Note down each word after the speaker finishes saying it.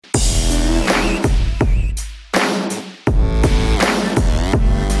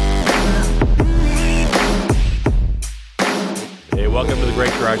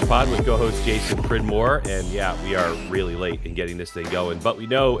Garage Pod with co-host Jason Pridmore, and yeah, we are really late in getting this thing going, but we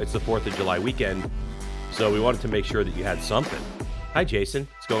know it's the 4th of July weekend, so we wanted to make sure that you had something. Hi, Jason.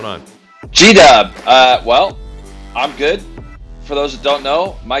 What's going on? G-Dub. Well, I'm good. For those that don't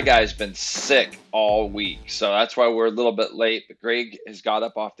know, my guy's been sick all week, so that's why we're a little bit late, but Greg has got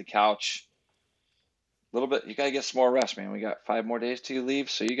up off the couch a little bit. You got to get some more rest, man. We got 5 more days till you leave,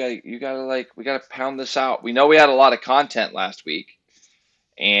 so we got to pound this out. We know we had a lot of content last week.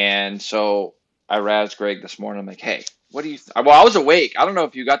 And so I razzed Greg this morning. I'm like, hey, what do you well, I was awake. I don't know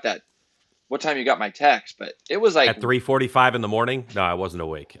if you got that, what time you got my text, but it was like at 3:45 in the morning. No, I wasn't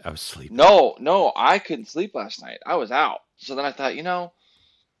awake. I was sleeping. No, I couldn't sleep last night. I was out. So then I thought,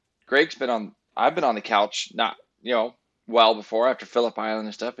 I've been on the couch, not, well before, after Phillip Island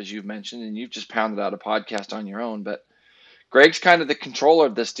and stuff, as you've mentioned, and you've just pounded out a podcast on your own. But Greg's kind of the controller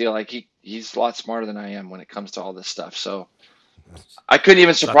of this deal. Like he's a lot smarter than I am when it comes to all this stuff. So I couldn't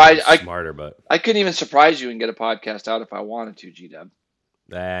even surprise I couldn't even surprise you and get a podcast out if I wanted to, G-Dub.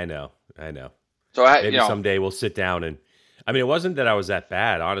 I know. So maybe someday we'll sit down and it wasn't that I was that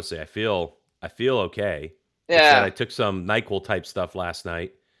bad, honestly. I feel okay. Yeah. I took some NyQuil type stuff last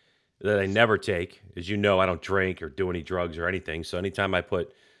night that I never take. As you know, I don't drink or do any drugs or anything. So anytime I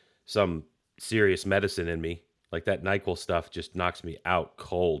put some serious medicine in me, like that NyQuil stuff just knocks me out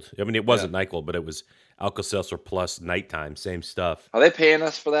cold. It wasn't NyQuil, but it was Alka-Seltzer Plus nighttime, same stuff. Are they paying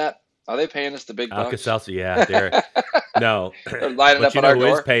us for that? Are they paying us the big bucks? Alka-Seltzer, yeah. No. They're lining up at our door. What you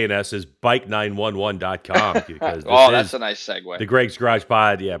know who is paying us is bike911.com. Because that's a nice segue. The Greg's Garage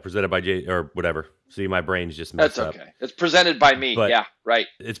Pod, presented by or whatever. See, my brain's just messed up. That's okay. It's presented by me. But yeah, right.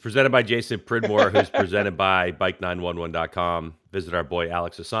 It's presented by Jason Pridmore, who's presented by bike911.com. Visit our boy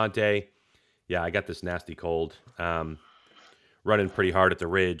Alex Asante. Yeah, I got this nasty cold. Running pretty hard at the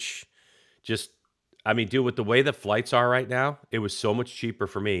Ridge. Dude, with the way the flights are right now, it was so much cheaper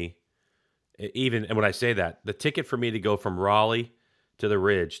for me. And when I say that, the ticket for me to go from Raleigh to the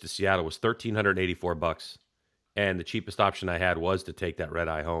Ridge to Seattle was $1,384, and the cheapest option I had was to take that red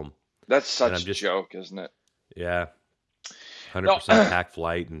eye home. That's such a joke, isn't it? Yeah, 100% packed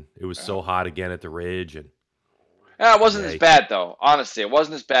flight, and it was so hot again at the Ridge, and it wasn't as bad though. Honestly, it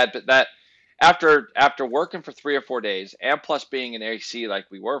wasn't as bad. But that after working for 3 or 4 days, and plus being in AC like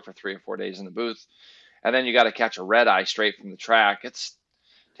we were for 3 or 4 days in the booth, and then you got to catch a red eye straight from the track. It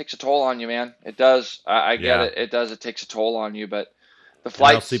takes a toll on you, man. It does. I get it. It does. It takes a toll on you. But the flights.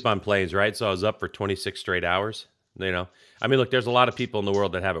 I don't sleep on planes, right? So I was up for 26 straight hours. Look, there's a lot of people in the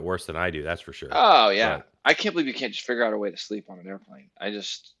world that have it worse than I do. That's for sure. Oh yeah, but I can't believe you can't just figure out a way to sleep on an airplane. I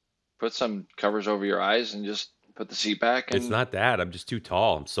just put some covers over your eyes and just put the seat back. It's not that. I'm just too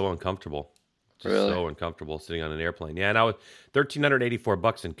tall. I'm so uncomfortable. So uncomfortable sitting on an airplane. Yeah, and I was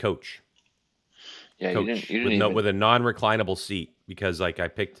 $1,384 in coach. Yeah, coach, you didn't with a non-reclinable seat because I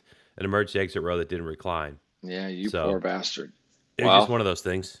picked an emergency exit row that didn't recline. Yeah, poor bastard. It was just one of those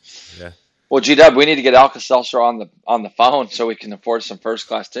things. Yeah. Well, G-Dub, we need to get Alka-Seltzer on the phone so we can afford some first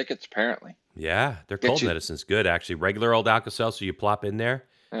class tickets. Apparently. Yeah, their cold medicine's good actually. Regular old Alka-Seltzer you plop in there.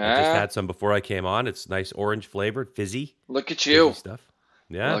 I just had some before I came on. It's nice orange flavored, fizzy. Look at you. Fizzy stuff.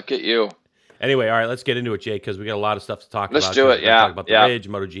 Yeah. Look at you. Anyway, all right, let's get into it, Jay, because we got a lot of stuff to talk about. Let's do it. Yeah. Talk about the Ridge,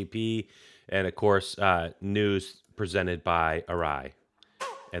 MotoGP, and of course, news presented by Arai.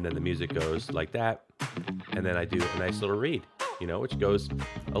 And then the music goes like that, and then I do a nice little read, which goes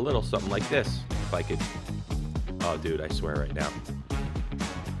a little something like this. If I could, oh, dude, I swear right now.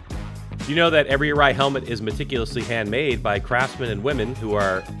 Do you know that every Arai helmet is meticulously handmade by craftsmen and women who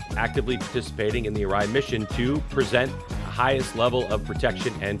are actively participating in the Arai mission to present the highest level of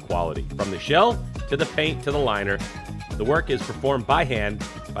protection and quality? From the shell to the paint to the liner, the work is performed by hand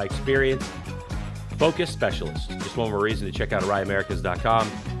by experienced, focused specialists. Just one more reason to check out AraiAmericas.com.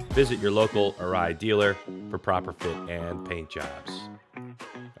 Visit your local Arai dealer for proper fit and paint jobs.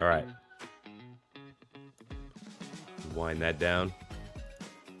 All right. Wind that down.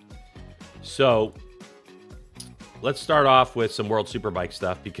 So let's start off with some World Superbike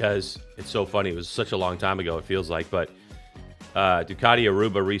stuff because it's so funny. It was such a long time ago, it feels like. But Ducati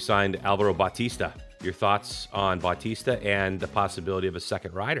Aruba re-signed Alvaro Bautista. Your thoughts on Bautista and the possibility of a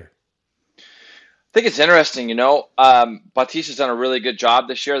second rider? I think it's interesting, Bautista's done a really good job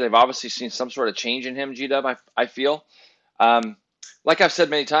this year. They've obviously seen some sort of change in him, G-Dub, I feel. Like I've said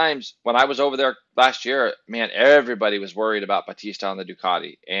many times, when I was over there last year, man, everybody was worried about Bautista on the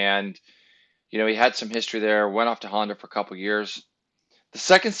Ducati. And, he had some history there, went off to Honda for a couple years. The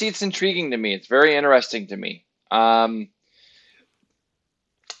second seat's intriguing to me. It's very interesting to me.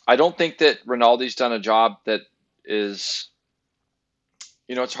 I don't think that Rinaldi's done a job that is,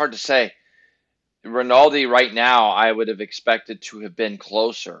 it's hard to say. Rinaldi right now, I would have expected to have been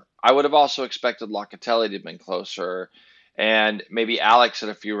closer. I would have also expected Locatelli to have been closer, and maybe Alex at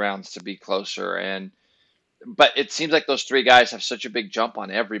a few rounds to be closer. But it seems like those three guys have such a big jump on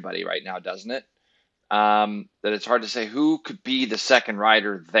everybody right now, doesn't it? That it's hard to say who could be the second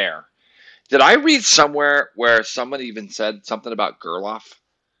rider there. Did I read somewhere where someone even said something about Gerloff?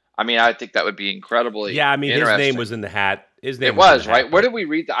 I mean, I think that would be incredibly Yeah, I mean, his name interesting. was in the hat. His It name was in the was, hat, right? Where but did we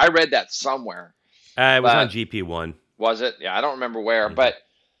read that? I read that somewhere, it was on but GP1. was it? Yeah, I don't remember where, Hmm. but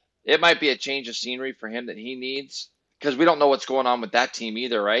it might be a change of scenery for him that he needs because we don't know what's going on with that team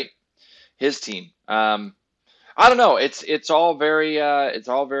either, right? His team. I don't know. It's all very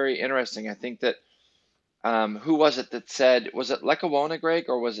interesting. I think that who was it that said, was it Lekawona, Greg,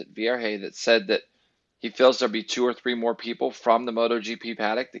 or was it Vierge that said that he feels there'll be two or three more people from the MotoGP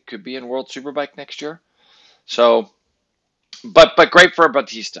paddock that could be in World Superbike next year? So, but great for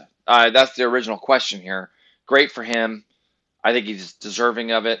Batista. That's the original question here. Great for him. I think he's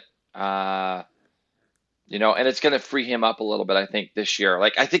deserving of it. Uh, and it's going to free him up a little bit. I think this year. I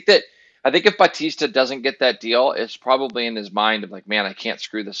think if Batista doesn't get that deal, it's probably in his mind of like, man, I can't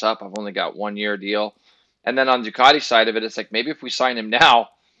screw this up. I've only got 1 year deal. And then on Ducati side of it, it's like maybe if we sign him now,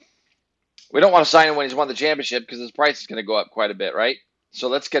 we don't want to sign him when he's won the championship because his price is going to go up quite a bit, right? So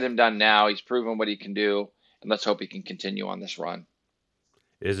let's get him done now. He's proven what he can do, and let's hope he can continue on this run.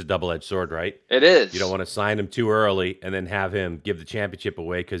 It is a double-edged sword, right? It You don't is. want to sign him too early and then have him give the championship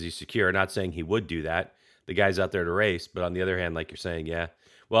away because he's secure. Not saying he would do that. The guy's out there to race, but on the other hand, like you're saying, yeah.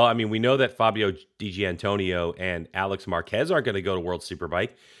 Well, I mean, we know that Fabio Di Giannantonio and Alex Marquez aren't going to go to World Superbike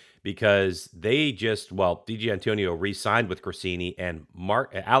because Di Giannantonio re-signed with Gresini, and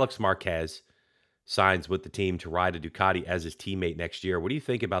Alex Marquez signs with the team to ride a Ducati as his teammate next year. What do you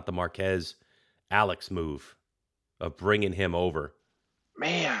think about the Marquez Alex move of bringing him over?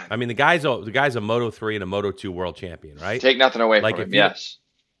 Man, I mean, the guy's a Moto 3 and a Moto 2 world champion, right? take nothing away Like from him. Yes.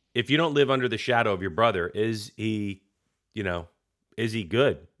 if you don't live under the shadow of your brother, you know, is he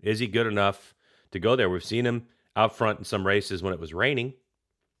good? Is he good enough to go there? We've seen him out front in some races when it was raining.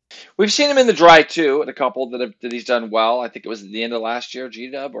 We've seen him in the dry too, at a couple that he's done well. I think it was at the end of last year, G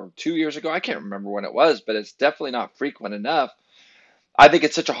Dub, or 2 years ago. I can't remember when it was, but it's definitely not frequent enough. I think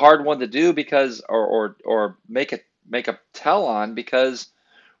it's such a hard one to do because, or make a tell on because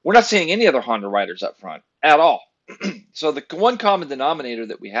we're not seeing any other Honda riders up front at all. So the one common denominator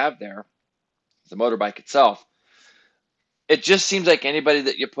that we have there is the motorbike itself. It just seems like anybody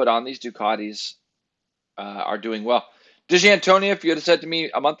that you put on these Ducatis are doing well. Di Giannantonio, if you had said to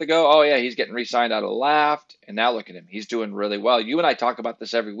me a month ago, oh yeah, he's getting re-signed out of the Laft, and now look at him, he's doing really well. You and I talk about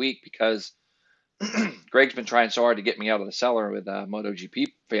this every week because Greg's been trying so hard to get me out of the cellar with MotoGP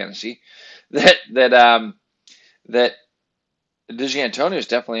fantasy that Di Giannantonio is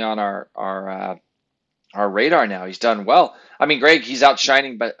definitely on our radar now. He's done well. I mean, Greg, he's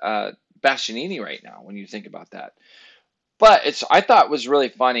outshining Bastianini right now when you think about that. But I thought was really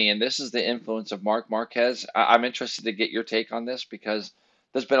funny, and this is the influence of Marc Marquez. I'm interested to get your take on this because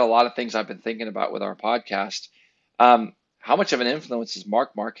there's been a lot of things I've been thinking about with our podcast. How much of an influence is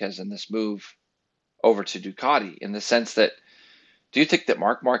Marc Marquez in this move over to Ducati in the sense that do you think that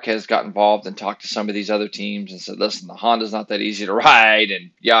Marc Marquez got involved and talked to some of these other teams and said, listen, the Honda's not that easy to ride and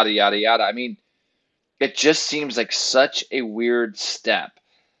yada, yada, yada? I mean, it just seems like such a weird step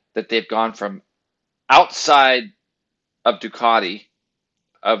that they've gone from outside of Ducati,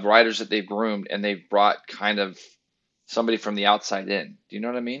 of riders that they've groomed, and they've brought kind of somebody from the outside in. Do you know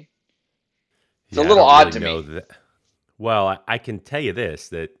what I mean? It's a Yeah, I little don't odd really to know me. that. Well, I can tell you this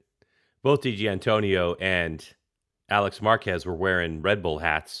that both Di Antonio and Alex Marquez were wearing Red Bull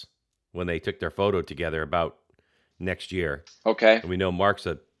hats when they took their photo together about next year. Okay. And we know Mark's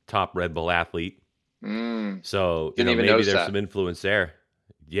a top Red Bull athlete. Mm, So, didn't even maybe notice there's that. some influence there.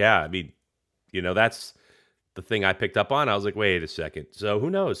 Yeah, I mean, that's the thing I picked up on. I was like, wait a second. So who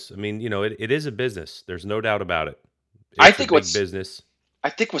knows? I mean, it is a business. There's no doubt about it. I It's a think big what's business. I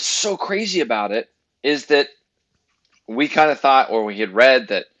think what's so crazy about it is that we kind of thought, or we had read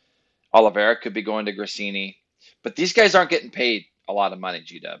that Oliveira could be going to Grassini, but these guys aren't getting paid a lot of money,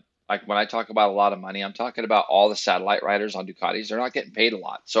 G-Dub. Like when I talk about a lot of money, I'm talking about all the satellite riders on Ducatis. They're not getting paid a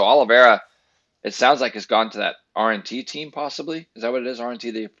lot. So Oliveira, it sounds like has gone to that RNT team possibly. Is that what it is?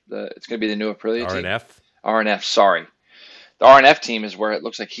 RNT, it's going to be the new Aprilia team? RNF. RNF, sorry. The RNF team is where it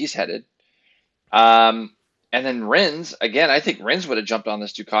looks like he's headed. Um, and then Rins, again, I think Rins would have jumped on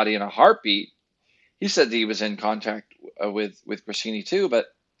this Ducati in a heartbeat. He said that he was in contact with Grassini too, but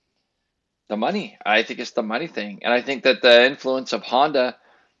the money. I think it's the money thing. And I think that the influence of Honda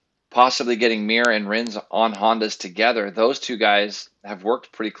possibly getting Mir and Rins on Hondas together. Those two guys have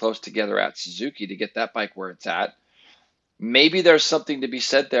worked pretty close together at Suzuki to get that bike where it's at. Maybe there's something to be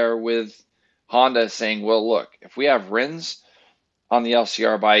said there with Honda saying, well, look, if we have Rins on the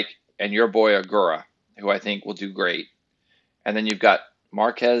LCR bike and your boy Agura, who I think will do great, and then you've got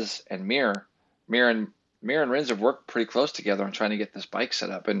Marquez and Mir and Rins have worked pretty close together on trying to get this bike set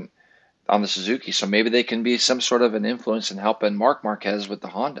up and on the Suzuki. So maybe they can be some sort of an influence in helping Marc Marquez with the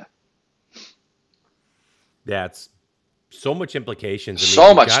Honda. Yeah, it's so much implications.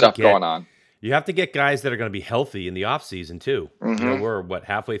 So much stuff going on. You have to get guys that are going to be healthy in the off season too. Mm-hmm. You know, we're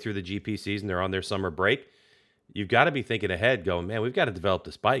halfway through the GP season. They're on their summer break. You've got to be thinking ahead, going, man, we've got to develop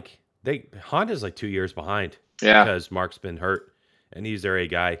this bike. Honda's like 2 years behind because Mark's been hurt and he's their A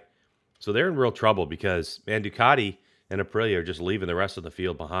guy. So they're in real trouble because, man, Ducati and Aprilia are just leaving the rest of the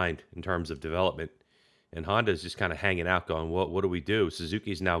field behind in terms of development. And Honda's just kind of hanging out going, what do we do?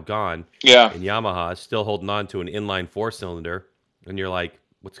 Suzuki's now gone. Yeah. And Yamaha is still holding on to an inline 4-cylinder. And you're like,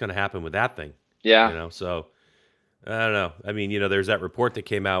 what's going to happen with that thing? Yeah. You know, so I don't know. I mean, you know, there's that report that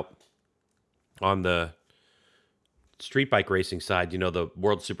came out on the street bike racing side, you know, the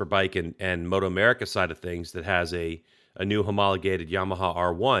World Superbike and Moto America side of things that has a new homologated Yamaha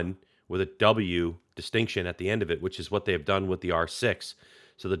R1 with a W distinction at the end of it, which is what they have done with the R6.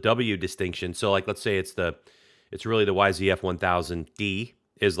 So the W distinction, so like let's say it's really the YZF 1000D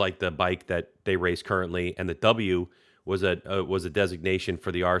is like the bike that they race currently, and the W was a designation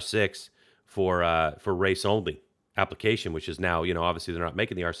for the R6 for race only application, which is now, you know, obviously they're not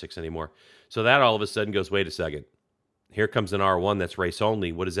making the R6 anymore. So that all of a sudden goes, wait a second, here comes an R1 that's race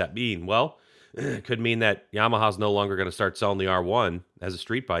only. What does that mean? Well, it could mean that Yamaha's no longer going to start selling the R1 as a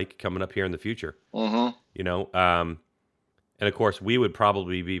street bike coming up here in the future. Mm-hmm. You know, and of course we would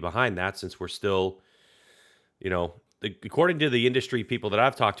probably be behind that since we're still, you know, according to the industry people that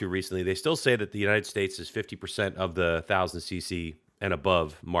I've talked to recently, they still say that the United States is 50% of the 1000cc and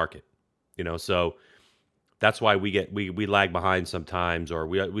above market. You know, so that's why we lag behind sometimes, or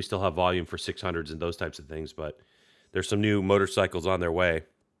we still have volume for 600s and those types of things. But there's some new motorcycles on their way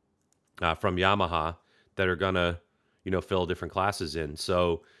from Yamaha that are gonna, you know, fill different classes in.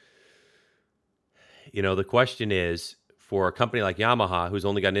 So, you know, the question is, for a company like Yamaha, who's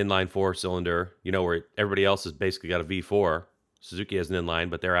only got an inline 4-cylinder, you know, where everybody else has basically got a V4, Suzuki has an inline,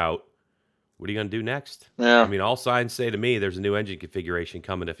 but they're out. What are you going to do next? Yeah. I mean, all signs say to me there's a new engine configuration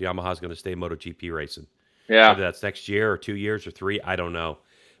coming if Yamaha's going to stay MotoGP racing. Yeah. Whether that's next year or 2 years or 3, I don't know.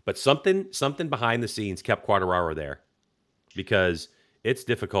 But something behind the scenes kept Quartararo there because it's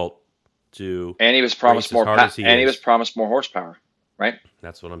difficult to. And he was promised more. He was promised more horsepower, right?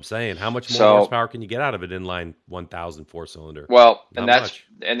 That's what I'm saying. How much more horsepower can you get out of an inline 1000 4-cylinder? Well, Not and that's much.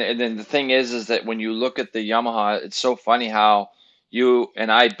 and then the thing is that when you look at the Yamaha, it's so funny how you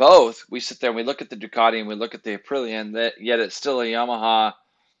and I both, we sit there and we look at the Ducati and we look at the Aprilia, and yet it's still a Yamaha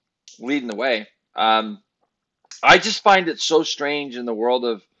leading the way. I just find it so strange in the world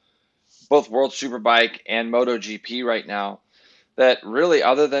of both World Superbike and MotoGP right now that really,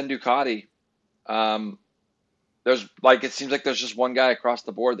 other than Ducati, there's it seems like there's just one guy across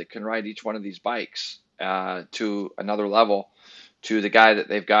the board that can ride each one of these bikes to another level, to the guy that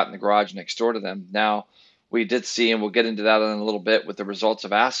they've got in the garage next door to them. Now, we did see, and we'll get into that in a little bit with the results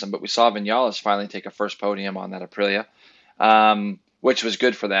of Assen, but we saw Vinales finally take a first podium on that Aprilia, which was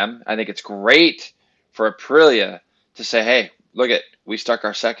good for them. I think it's great for Aprilia to say, hey, look we stuck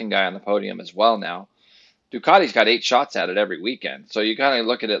our second guy on the podium as well now. Ducati's got 8 shots at it every weekend. So you kind of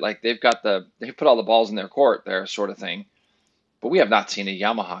look at it like they put all the balls in their court there sort of thing. But we have not seen a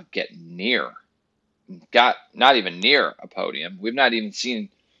Yamaha not even near a podium. We've not even seen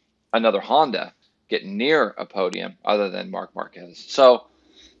another Honda get near a podium other than Marc Marquez. So,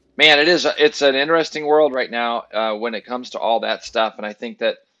 man, it's an interesting world right now when it comes to all that stuff. And I think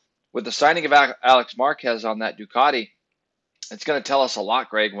that with the signing of Alex Marquez on that Ducati, it's going to tell us a lot,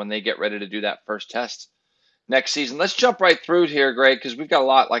 Greg, when they get ready to do that first test next season. Let's jump right through here, Greg, because we've got a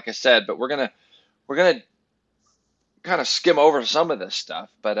lot, like I said, but we're gonna kind of skim over some of this stuff.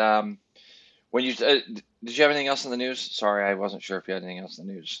 But when you did you have anything else in the news? Sorry, I wasn't sure if you had anything else in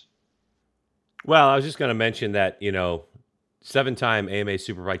the news. Well, I was just going to mention that, you know, 7-time AMA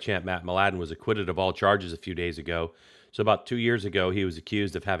Superbike champ Matt Mladen was acquitted of all charges a few days ago. So about 2 years ago, he was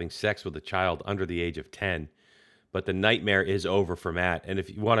accused of having sex with a child under the age of 10. But the nightmare is over for Matt. And if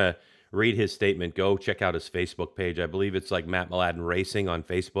you want to read his statement, go check out his Facebook page. I believe it's like Matt Mladen Racing on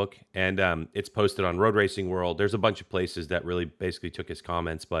Facebook. And it's posted on Road Racing World. There's a bunch of places that really basically took his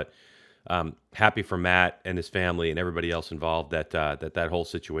comments. But happy for Matt and his family and everybody else involved that whole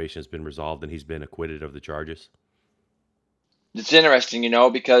situation has been resolved and he's been acquitted of the charges. It's interesting,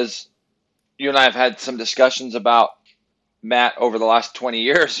 because you and I have had some discussions about Matt over the last 20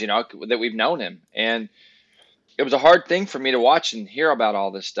 years, that we've known him. And it was a hard thing for me to watch and hear about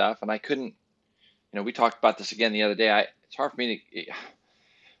all this stuff. And I couldn't, we talked about this again the other day. It's hard for me to,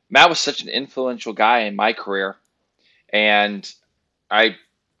 Matt was such an influential guy in my career. And I,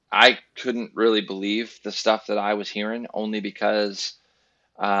 I couldn't really believe the stuff that I was hearing only because,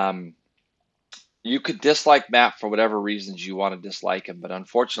 um, you could dislike Matt for whatever reasons you want to dislike him. But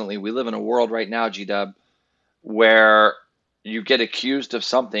unfortunately, we live in a world right now, G Dub, where you get accused of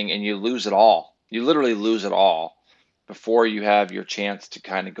something and you lose it all. You literally lose it all before you have your chance to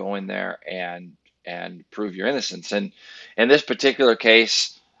kind of go in there and prove your innocence. And in this particular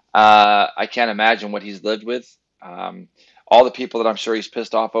case, I can't imagine what he's lived with. All the people that I'm sure he's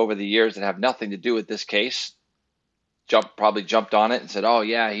pissed off over the years that have nothing to do with this case probably jumped on it and said, "Oh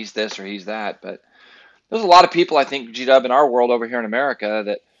yeah, he's this or he's that." But there's a lot of people, I think, G Dub, in our world over here in America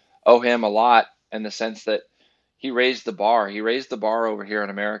that owe him a lot in the sense that he raised the bar. He raised the bar over here in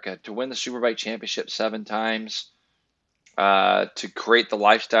America to win the Superbike Championship 7 times, to create the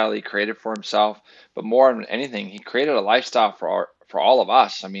lifestyle he created for himself. But more than anything, he created a lifestyle for all of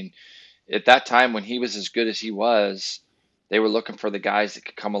us. I mean, at that time when he was as good as he was, they were looking for the guys that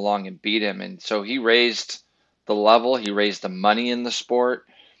could come along and beat him. And so he raised the level, he raised the money in the sport.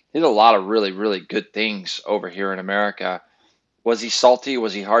 He did a lot of really, really good things over here in America. Was he salty?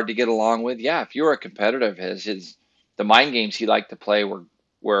 Was he hard to get along with? Yeah, if you were a competitor of his the mind games he liked to play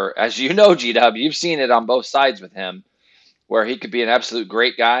were as you know, GW, you've seen it on both sides with him, where he could be an absolute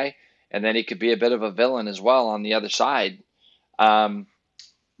great guy, and then he could be a bit of a villain as well on the other side. Um,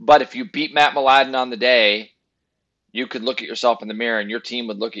 but if you beat Matt Mladen on the day, you could look at yourself in the mirror, and your team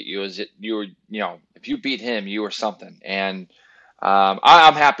would look at you as you were, if you beat him, you were something. And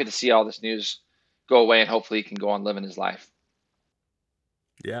I'm happy to see all this news go away, and hopefully he can go on living his life.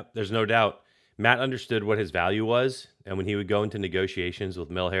 Yeah, there's no doubt. Matt understood what his value was, and when he would go into negotiations with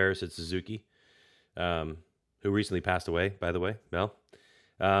Mel Harris at Suzuki, who recently passed away, by the way, Mel,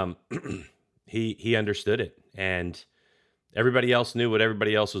 um, he understood it, and everybody else knew what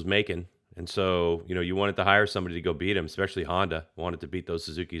everybody else was making, and so you wanted to hire somebody to go beat him, especially Honda wanted to beat those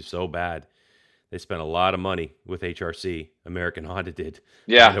Suzukis so bad. They spent a lot of money with HRC. American Honda did.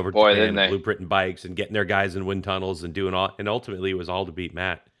 Yeah, Over boy, Japan, didn't they? blueprinting bikes and getting their guys in wind tunnels and doing all. And ultimately, it was all to beat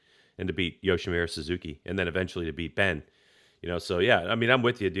Matt and to beat Yoshimura Suzuki, and then eventually to beat Ben. So yeah, I mean, I'm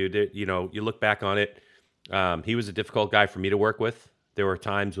with you, dude. You look back on it. He was a difficult guy for me to work with. There were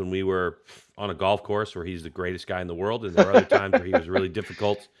times when we were on a golf course where he's the greatest guy in the world, and there were other times where he was really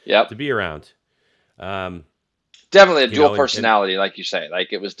difficult Yep. to be around. Definitely a dual personality, like you say.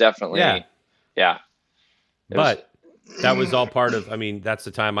 Like it was definitely, yeah. But that was all part of, that's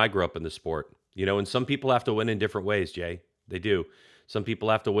the time I grew up in the sport, and some people have to win in different ways, Jay. They do. Some people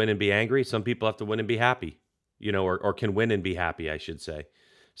have to win and be angry. Some people have to win and be happy, or can win and be happy, I should say.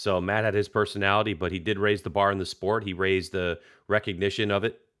 So Matt had his personality, but he did raise the bar in the sport. He raised the recognition of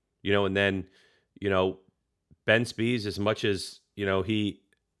it, and then, Ben Spies, as much as, he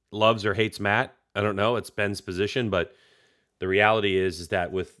loves or hates Matt, I don't know, it's Ben's position, but the reality is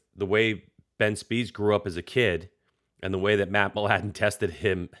that with the way Ben Spies grew up as a kid and the way that Matt Mladen tested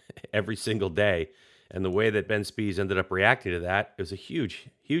him every single day and the way that Ben Spies ended up reacting to that, it was a huge,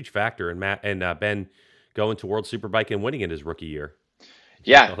 huge factor in Matt and Ben going to World Superbike and winning in his rookie year.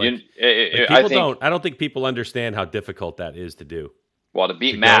 Yeah. I don't think people understand how difficult that is to do. Well, to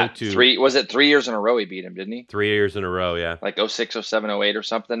beat Matt, 3 years in a row he beat him, didn't he? 3 years in a row, yeah. Like 06, 07, 08 or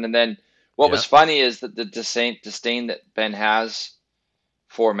something. And then what was funny is that the disdain that Ben has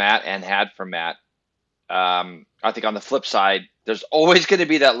for Matt and had for Matt. I think on the flip side, there's always going to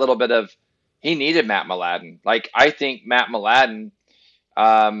be that little bit of he needed Matt Mladen. Like I think Matt Mladen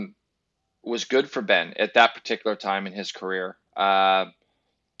was good for Ben at that particular time in his career.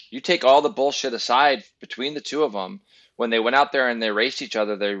 You take all the bullshit aside between the two of them. When they went out there and they raced each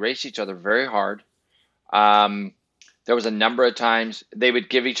other very hard. There was a number of times they would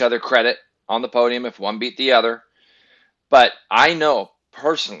give each other credit on the podium if one beat the other. But I know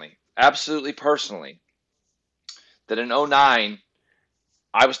personally, absolutely personally, that in 09,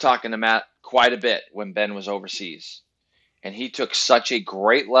 I was talking to Matt quite a bit when Ben was overseas. And he took such a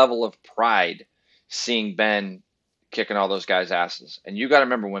great level of pride seeing Ben kicking all those guys' asses. And you got to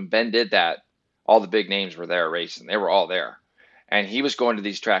remember when Ben did that, all the big names were there racing. They were all there. And he was going to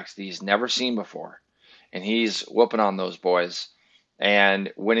these tracks that he's never seen before. And he's whooping on those boys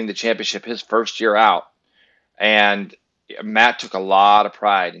and winning the championship his first year out. And Matt took a lot of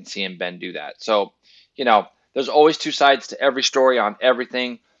pride in seeing Ben do that. So, there's always two sides to every story on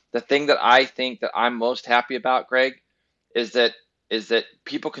everything. The thing that I think that I'm most happy about, Greg, is that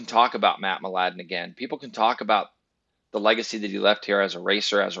people can talk about Matt Mladen again. People can talk about the legacy that he left here as a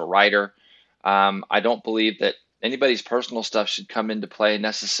racer, as a rider. I don't believe that anybody's personal stuff should come into play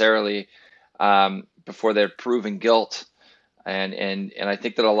necessarily before they're proven guilt. And I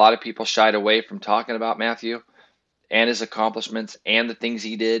think that a lot of people shied away from talking about Matthew and his accomplishments and the things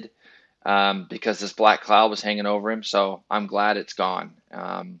he did because this black cloud was hanging over him. So I'm glad it's gone.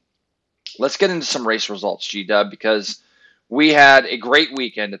 Let's get into some race results, G-Dub, because we had a great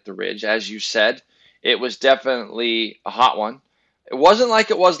weekend at the Ridge. As you said, it was definitely a hot one. It wasn't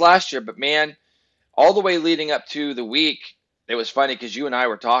like it was last year, but man, all the way leading up to the week, it was funny because you and I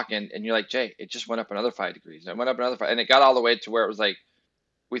were talking, and you're like, Jay, it just went up another 5 degrees. It went up another 5, and it got all the way to where it was like,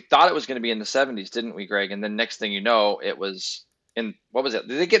 we thought it was going to be in the 70s, didn't we, Greg? And then next thing you know, it was in, what was it?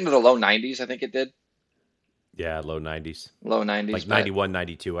 Did it get into the low 90s? I think it did. Yeah, low 90s. Low 90s. Like 91,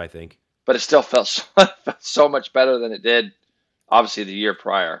 92, I think. But it still felt so much better than it did, obviously, the year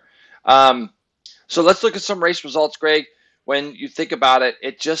prior. So let's look at some race results, Greg. When you think about it,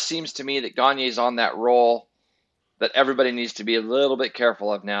 it just seems to me that Gagne's on that roll that everybody needs to be a little bit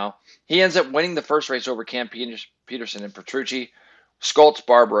careful of now. He ends up winning the first race over Cam Peterson and Petrucci, Skoltz,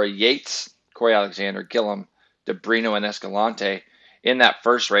 Barbara, Yates, Corey Alexander, Gillum, DeBrino, and Escalante in that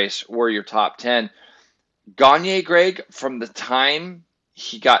first race were your top 10. Gagne, Greg, from the time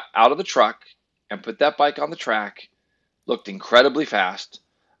he got out of the truck and put that bike on the track, looked incredibly fast.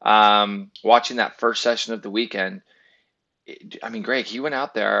 Watching that first session of the weekend, I mean, Greg, he went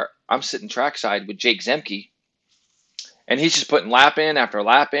out there. I'm sitting trackside with Jake Zemke, and he's just putting lap in after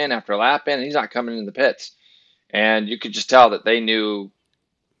lap in after lap in, and he's not coming in the pits. And you could just tell that they knew,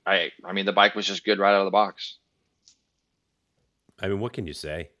 I mean, the bike was just good right out of the box. I mean, what can you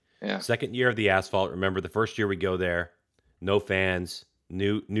say? Yeah. Second year of the asphalt. Remember, the first year we go there, no fans,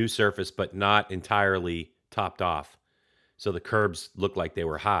 new surface, but not entirely topped off. So the curbs looked like they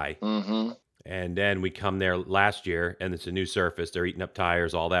were high. Mm-hmm. And then we come there last year, and it's a new surface. They're eating up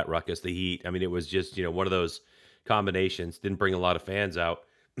tires, all that ruckus, the heat. I mean, it was just, one of those combinations. Didn't bring a lot of fans out.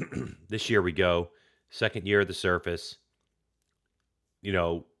 This year we go, second year of the surface,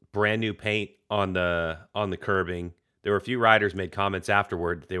 brand new paint on the curbing. There were a few riders made comments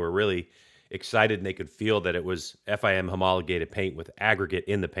afterward. They were really excited, and they could feel that it was FIM homologated paint with aggregate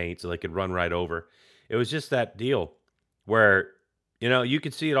in the paint, so they could run right over. It was just that deal where, you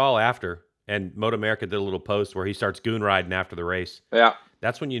could see it all after. And Moto America did a little post where he starts goon riding after the race. Yeah.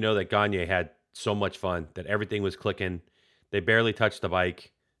 That's when you know that Gagne had so much fun, that everything was clicking. They barely touched the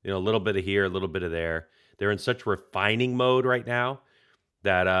bike, a little bit of here, a little bit of there. They're in such refining mode right now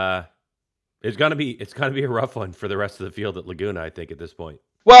that it's gonna be a rough one for the rest of the field at Laguna, I think, at this point.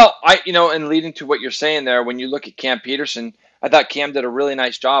 Well, and leading to what you're saying there, when you look at Cam Peterson, I thought Cam did a really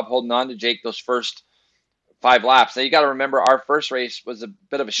nice job holding on to Jake those first 5 laps. Now, you got to remember, our first race was a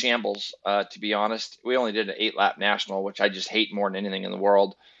bit of a shambles, to be honest. We only did an 8-lap national, which I just hate more than anything in the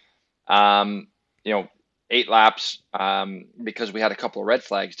world. 8 laps because we had a couple of red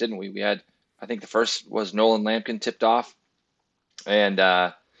flags, didn't we? We had, I think the first was Nolan Lampkin tipped off, and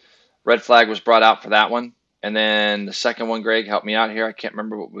red flag was brought out for that one. And then the second one, Greg, help me out here. I can't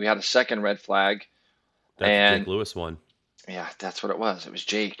remember, but we had a second red flag. That's the Jake Lewis one. Yeah, that's what it was. It was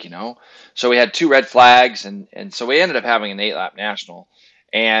Jake, So we had 2 red flags, and so we ended up having an 8-lap national.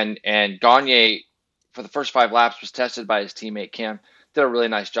 And Gagne, for the first 5 laps, was tested by his teammate Cam. Did a really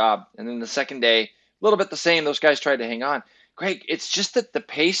nice job. And then the second day, a little bit the same. Those guys tried to hang on. Greg, it's just that the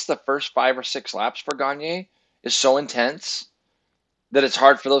pace the first 5 or 6 laps for Gagne is so intense that it's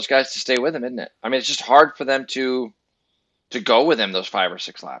hard for those guys to stay with him, isn't it? I mean, it's just hard for them to go with him those 5 or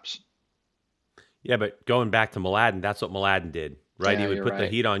 6 laps. Yeah, but going back to Mladen, that's what Mladen did, right? Yeah, He would put the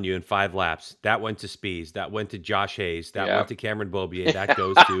heat on you in 5 laps. That went to Spies. That went to Josh Hayes. That went to Cameron Beaubier. That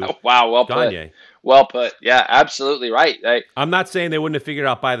goes to wow, well Gagne. Put. Well put. Yeah, absolutely right. I'm not saying they wouldn't have figured it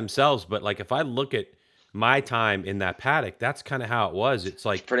out by themselves, but like if I look at my time in that paddock, that's kind of how it was. It's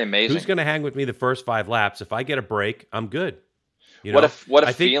like, it's pretty amazing. Who's going to hang with me the first 5 laps? If I get a break, I'm good. What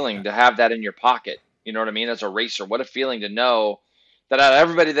a feeling to have that in your pocket. You know what I mean? As a racer, what a feeling to know that out of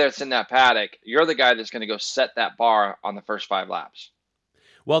everybody that's in that paddock, you're the guy that's going to go set that bar on the first 5 laps.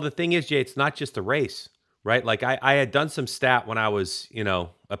 Well, the thing is, Jay, it's not just the race, right? Like I had done some stat when I was,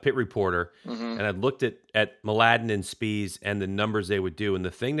 a pit reporter, and I'd looked at Mladen and Spies and the numbers they would do. And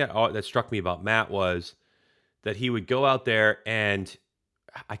the thing that struck me about Matt was that he would go out there, and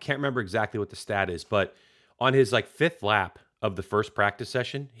I can't remember exactly what the stat is, but on his 5th lap of the first practice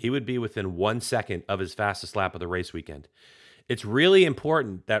session, he would be within 1 second of his fastest lap of the race weekend. It's really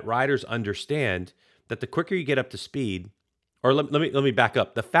important that riders understand that the quicker you get up to speed, or let me back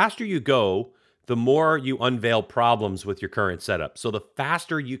up. The faster you go, the more you unveil problems with your current setup. So the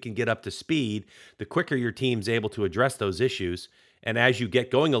faster you can get up to speed, the quicker your team's able to address those issues. And as you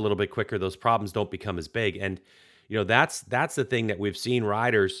get going a little bit quicker, those problems don't become as big. And that's the thing that we've seen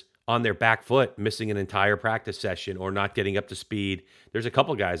riders on their back foot missing an entire practice session or not getting up to speed. There's a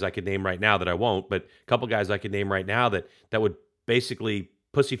couple guys I could name right now that I won't, but a couple guys I could name right now that would basically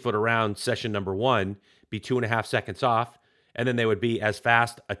pussyfoot around session number 1, be 2.5 seconds off, and then they would be as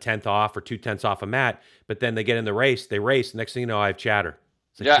fast a tenth off or 2/10 off a mat. But then they get in the race, they race. Next thing you know, I have chatter.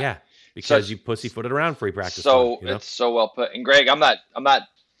 It's like, yeah, because you pussyfooted around free practice. So it's so well put. And Greg, I'm not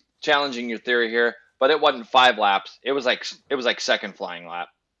challenging your theory here, but it wasn't 5 laps. It was like second flying lap.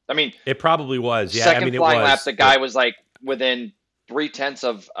 I mean, it probably was. Yeah, second flying lap. The guy was like within 3/10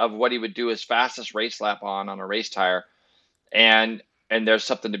 of what he would do his fastest race lap on a race tire, and there's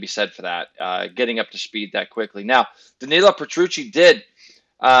something to be said for that, getting up to speed that quickly. Now, Danilo Petrucci did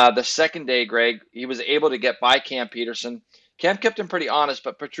the second day, Greg. He was able to get by Cam Peterson. Cam kept him pretty honest,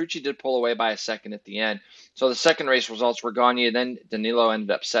 but Petrucci did pull away by a second at the end. So the second race results were Gagne, then Danilo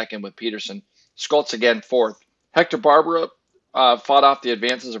ended up second with Peterson. Schultz again fourth. Hector Barbera fought off the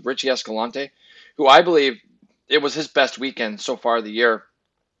advances of Richie Escalante, who I believe it was his best weekend so far of the year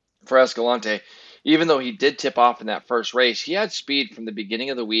for Escalante. Even though he did tip off in that first race, he had speed from the beginning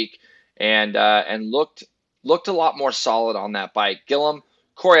of the week and looked a lot more solid on that bike. Gillum,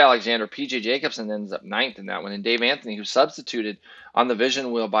 Corey Alexander, PJ Jacobson ends up 9th in that one, and Dave Anthony, who substituted on the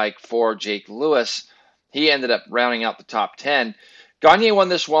Vision Wheel bike for Jake Lewis, he ended up rounding out the top 10. Gagne won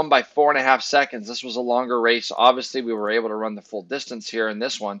this one by 4.5 seconds. This was a longer race. Obviously, we were able to run the full distance here in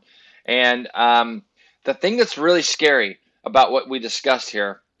this one. And the thing that's really scary about what we discussed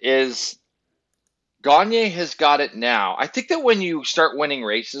here is Gagne has got it now. I think that when you start winning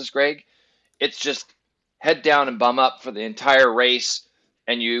races, Greg, it's just head down and bum up for the entire race.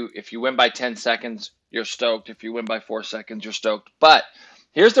 And if you win by 10 seconds, you're stoked. If you win by 4 seconds, you're stoked. But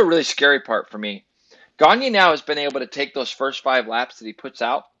here's the really scary part for me. Gagne now has been able to take those first 5 laps that he puts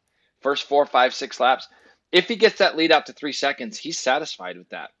out, first 4, 5, 6 laps. If he gets that lead out to 3 seconds, he's satisfied with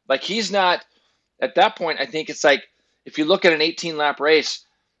that. Like, he's not, at that point, I think it's like, if you look at an 18-lap race,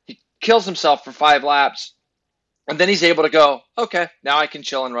 he kills himself for 5 laps, and then he's able to go, okay, now I can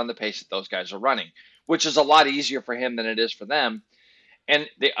chill and run the pace that those guys are running, which is a lot easier for him than it is for them. And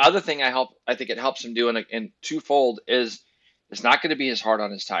the other thing I think it helps him do in twofold is it's not going to be as hard on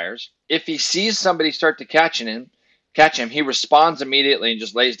his tires. If he sees somebody start to catch him, he responds immediately and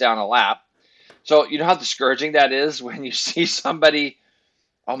just lays down a lap. So you know how discouraging that is when you see somebody,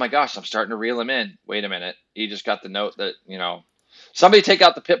 oh my gosh, I'm starting to reel him in. Wait a minute. He just got the note that, somebody take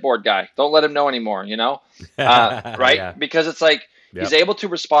out the pit board guy. Don't let him know anymore, right? Yeah. Because it's like he's able to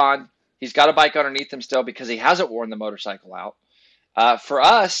respond. He's got a bike underneath him still because he hasn't worn the motorcycle out. For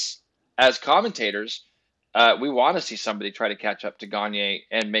us as commentators, we want to see somebody try to catch up to Gagne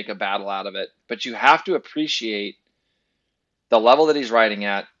and make a battle out of it. But you have to appreciate the level that he's riding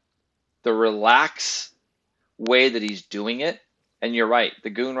at, the relaxed way that he's doing it. And you're right, the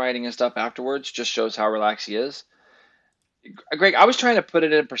goon riding and stuff afterwards just shows how relaxed he is. Greg, I was trying to put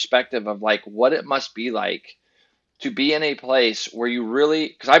it in perspective of like what it must be like to be in a place where you really,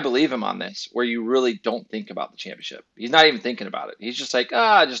 because I believe him on this, where you really don't think about the championship. He's not even thinking about it. He's just like,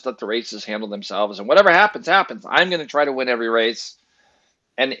 just let the races handle themselves, and whatever happens, happens. I'm going to try to win every race,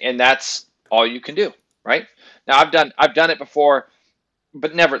 and that's all you can do, right? Now I've done it before,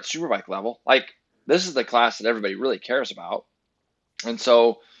 but never at superbike level. Like, this is the class that everybody really cares about, and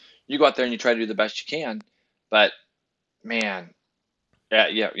so you go out there and you try to do the best you can. But man,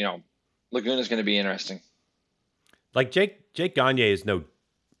 Laguna is going to be interesting. Like Jake Gagne is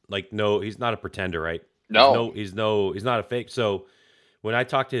he's not a pretender, right? No. He's not a fake. So when I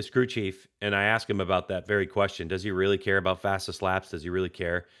talked to his crew chief and I asked him about that very question, does he really care about fastest laps? Does he really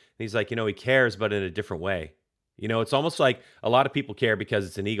care? And he's like, he cares, but in a different way. It's almost like a lot of people care because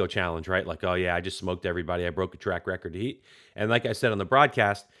it's an ego challenge, right? Like, oh yeah, I just smoked everybody. I broke a track record. And like I said on the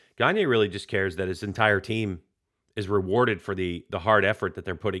broadcast, Gagne really just cares that his entire team is rewarded for the hard effort that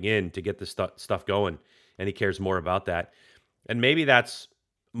they're putting in to get this stuff going. And he cares more about that. And maybe that's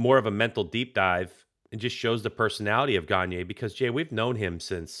more of a mental deep dive and just shows the personality of Gagne because, Jay, we've known him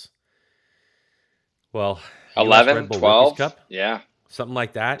since, 11, 12. Cup? Yeah. Something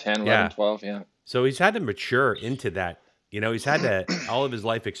like that. 10, 11, 12, yeah. So he's had to mature into that. He's had to, all of his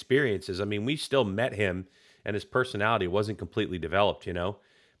life experiences. I mean, we still met him and his personality wasn't completely developed,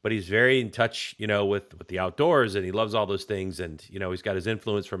 but he's very in touch, with the outdoors, and he loves all those things. And, he's got his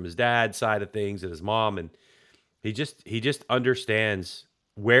influence from his dad's side of things and his mom. And he just understands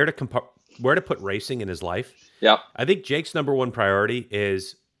where to put racing in his life. Yeah. I think Jake's number one priority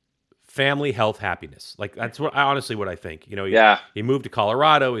is family, health, happiness. Like that's what I think. Yeah. He moved to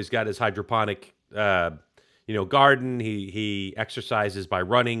Colorado. He's got his hydroponic, garden. He exercises by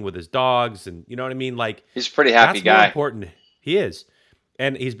running with his dogs, and you know what I mean. Like He's a pretty happy that's more guy. important. He is,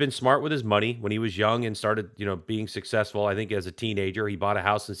 and he's been smart with his money. When he was young and started, being successful, I think as a teenager, he bought a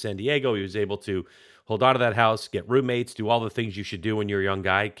house in San Diego. He was able to hold on to that house, get roommates, do all the things you should do when you're a young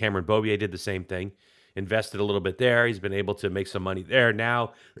guy. Cameron Bobier did the same thing. Invested a little bit there. He's been able to make some money there.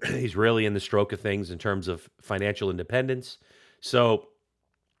 Now he's really in the stroke of things in terms of financial independence. So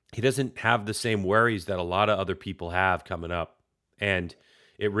he doesn't have the same worries that a lot of other people have coming up. And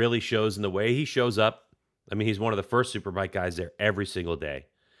it really shows in the way he shows up. I mean, he's one of the first Superbike guys there every single day.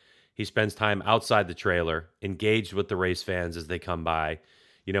 He spends time outside the trailer, engaged with the race fans as they come by.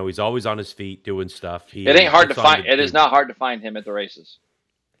 He's always on his feet doing stuff. It ain't hard to find. It is not hard to find him at the races.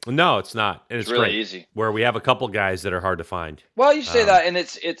 No, it's not. And it's really great. Easy. Where we have a couple guys that are hard to find. Well, you say that, and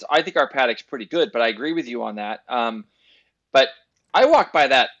it's. I think our paddock's pretty good, but I agree with you on that. But I walk by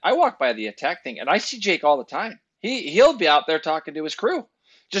that. I walk by the attack thing, and I see Jake all the time. He'll be out there talking to his crew,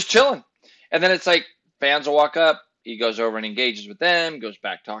 just chilling, and then it's like fans will walk up. He goes over and engages with them. Goes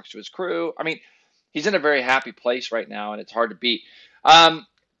back, talks to his crew. I mean, he's in a very happy place right now, and it's hard to beat.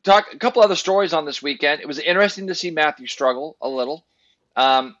 Talk a couple other stories on this weekend. It was interesting to see Matthew struggle a little.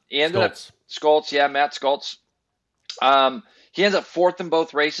 He ended up Skoltz, Matt Skoltz. He ends up fourth in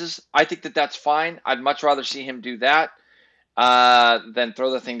both races. I think that's fine. I'd much rather see him do that than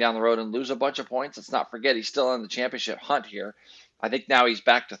throw the thing down the road and lose a bunch of points. Let's not forget he's still in the championship hunt here. I think now he's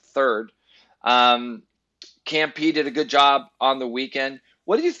back to third. Cam P did a good job on the weekend.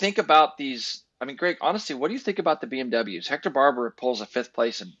 What do you think about these? I mean, Greg, honestly, what do you think about the BMWs? Hector Barbera pulls a fifth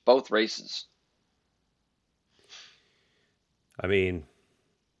place in both races. I mean,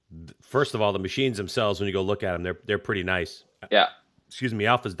 first of all, the machines themselves, when you go look at them, they're pretty nice. Yeah. Excuse me,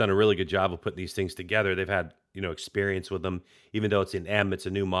 Alpha's done a really good job of putting these things together. They've had, experience with them. Even though it's an M, it's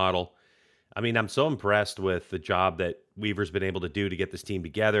a new model. I mean, I'm so impressed with the job that Weaver's been able to do to get this team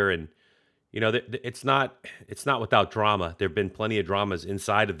together. And, it's not without drama. There have been plenty of dramas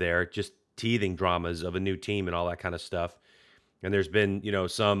inside of there, just teething dramas of a new team and all that kind of stuff. And there's been,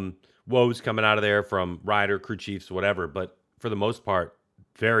 some woes coming out of there from rider, crew chiefs, whatever. But for the most part,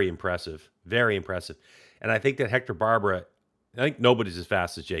 very impressive. Very impressive. And I think that Hector Barbera, I think nobody's as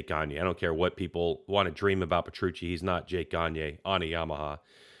fast as Jake Gagne. I don't care what people want to dream about Petrucci. He's not Jake Gagne on a Yamaha.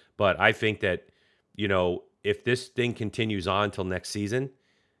 But I think that, if this thing continues on until next season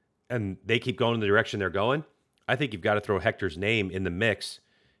and they keep going in the direction they're going, I think you've got to throw Hector's name in the mix.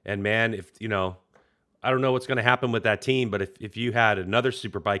 And man, if, I don't know what's going to happen with that team, but if you had another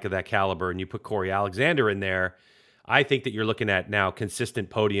Superbike of that caliber and you put Corey Alexander in there, I think that you're looking at now consistent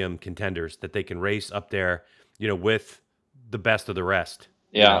podium contenders that they can race up there, with the best of the rest.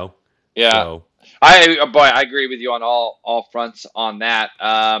 Yeah. Yeah. So, I agree with you on all fronts on that.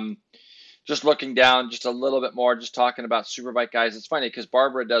 Just looking down just a little bit more, just talking about Superbike guys. It's funny because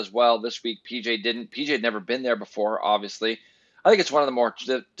Barbera does well this week. PJ didn't. PJ had never been there before, obviously. I think it's one of the more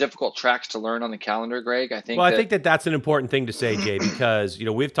difficult tracks to learn on the calendar, Greg. I think that's an important thing to say, Jay, because,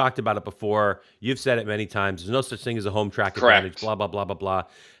 we've talked about it before. You've said it many times. There's no such thing as a home track advantage, blah, blah, blah, blah, blah.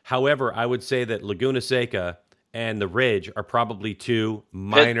 However, I would say that Laguna Seca and the Ridge are probably two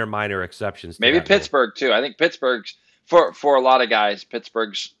minor exceptions. Maybe Pittsburgh, too. I think Pittsburgh's, for a lot of guys,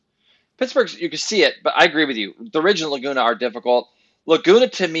 Pittsburgh's, you can see it, but I agree with you. The Ridge and Laguna are difficult. Laguna,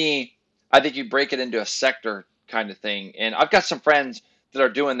 to me, I think you break it into a sector kind of thing. And I've got some friends that are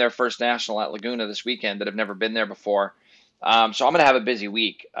doing their first national at Laguna this weekend that have never been there before. So I'm going to have a busy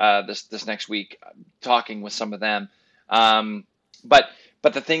week this next week talking with some of them. But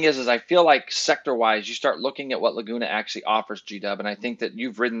the thing is I feel like sector-wise, you start looking at what Laguna actually offers, G-Dub, and I think that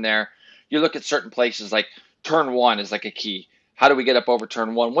you've ridden there. You look at certain places like turn one is like a key. How do we get up over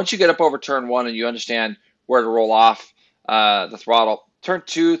turn one? Once you get up over turn one and you understand where to roll off the throttle, turn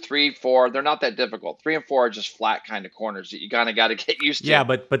 2, 3, 4, they're not that difficult. 3 and 4 are just flat kind of corners that you kind of got to get used to. Yeah,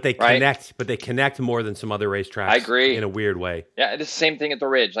 but they connect, but they connect more than some other racetracks. I agree. In a weird way. Yeah, it's the same thing at the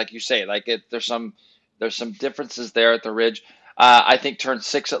Ridge, like you say. There's some differences there at the Ridge. I think turn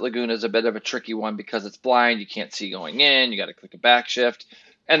 6 at Laguna is a bit of a tricky one because it's blind. You can't see going in. You got to click a back shift.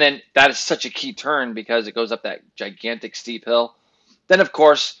 And then that is such a key turn because it goes up that gigantic steep hill. Then, of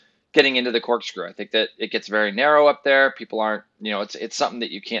course, getting into the corkscrew. I think that it gets very narrow up there. People aren't, it's something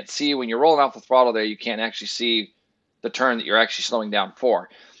that you can't see. When you're rolling off the throttle there, you can't actually see the turn that you're actually slowing down for.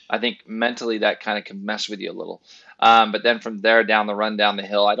 I think mentally that kind of can mess with you a little. But then from there down the run down the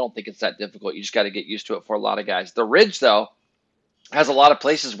hill, I don't think it's that difficult. You just got to get used to it for a lot of guys. The Ridge, though, has a lot of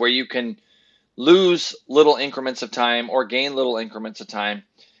places where you can lose little increments of time or gain little increments of time.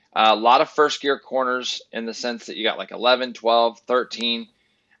 A lot of first gear corners in the sense that you got like 11, 12, 13.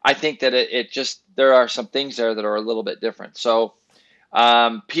 I think that it just, there are some things there that are a little bit different. So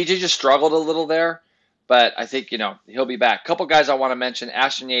PJ just struggled a little there, but I think, he'll be back. Couple guys I want to mention.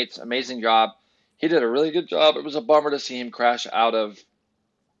 Ashton Yates, amazing job. He did a really good job. It was a bummer to see him crash out of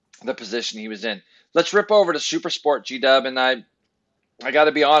the position he was in. Let's rip over to Super Sport, G-Dub, and I got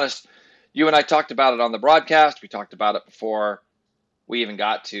to be honest, you and I talked about it on the broadcast. We talked about it before we even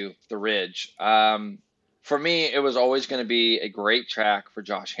got to the Ridge. For me, it was always going to be a great track for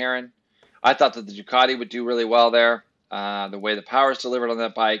Josh Herrin. I thought that the Ducati would do really well there. The way the power is delivered on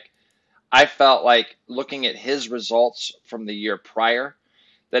that bike, I felt like looking at his results from the year prior,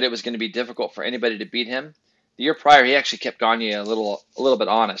 that it was going to be difficult for anybody to beat him. The year prior, he actually kept Gagne a little bit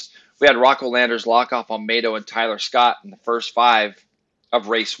honest. We had Rocco Landers lock off Almeida and Tyler Scott in the first 5 of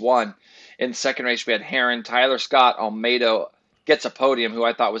race 1. In the second race, we had Herrin, Tyler Scott, Almeida gets a podium, who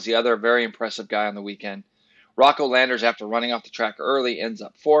I thought was the other very impressive guy on the weekend. Rocco Landers, after running off the track early, ends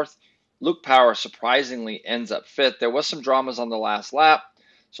up 4th. Luke Power surprisingly ends up 5th. There was some dramas on the last lap,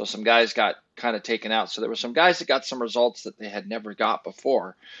 so some guys got kind of taken out. So there were some guys that got some results that they had never got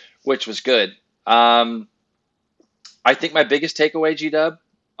before, which was good. I think my biggest takeaway, G-Dub,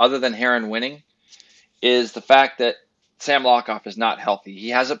 other than Herrin winning, is the fact that Sam Lockoff is not healthy. He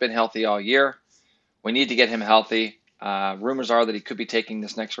hasn't been healthy all year. We need to get him healthy. Rumors are that he could be taking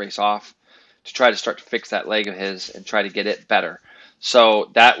this next race off to try to start to fix that leg of his and try to get it better.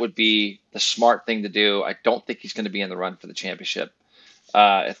 So that would be the smart thing to do. I don't think he's going to be in the run for the championship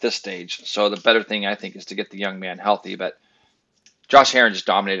at this stage. So the better thing, I think, is to get the young man healthy. But Josh Herrin just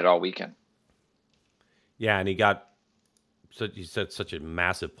dominated all weekend. Yeah, and he got, you said, such a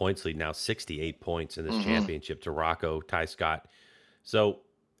massive points lead now, 68 points in this championship to Rocco, Ty Scott. So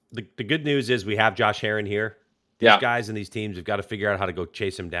the good news is we have Josh Herrin here. These guys and these teams have got to figure out how to go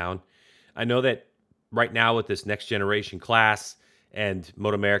chase him down. I know that right now with this next generation class and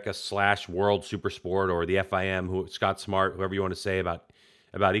Moto America / World Super Sport or the FIM, Scott Smart, whoever you want to say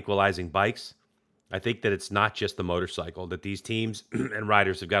about equalizing bikes, I think that it's not just the motorcycle, that these teams and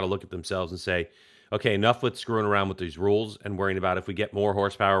riders have got to look at themselves and say, okay, enough with screwing around with these rules and worrying about if we get more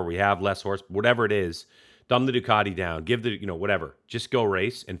horsepower, we have less horse, whatever it is, dumb the Ducati down, give the, whatever. Just go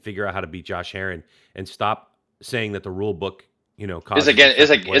race and figure out how to beat Josh Herrin and stop saying that the rule book,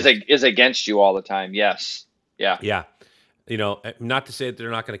 is against you all the time. Yes. Yeah. Yeah. Not to say that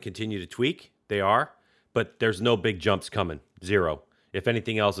they're not going to continue to tweak. They are, but there's no big jumps coming. 0. If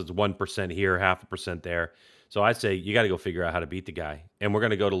anything else, it's 1% here, 0.5% there. So I say you got to go figure out how to beat the guy. And we're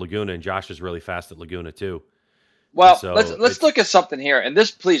going to go to Laguna, and Josh is really fast at Laguna too. Well, so let's look at something here. And this,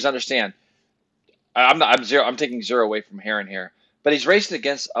 please understand, I'm taking 0 away from Herrin here, but he's racing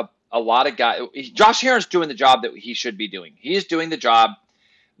against a lot of guys. Josh Herrin's doing the job that he should be doing. He is doing the job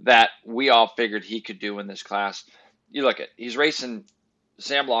that we all figured he could do in this class. You look at, he's racing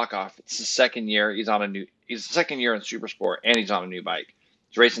Sam Lockoff. It's his second year. He's second year in Super Sport, and he's on a new bike.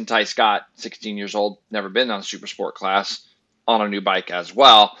 He's racing Ty Scott, 16 years old, never been on a Super Sport class, on a new bike as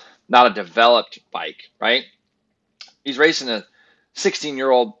well. Not a developed bike, right? He's racing a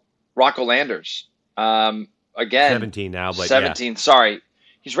 16-year-old Rocco Landers. Again, 17 now, but 17. Yeah. Sorry,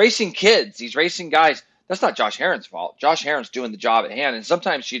 he's racing kids. He's racing guys. That's not Josh Herrin's fault. Josh Herrin's doing the job at hand, and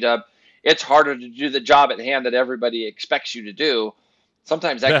sometimes, G-Dub, it's harder to do the job at hand that everybody expects you to do.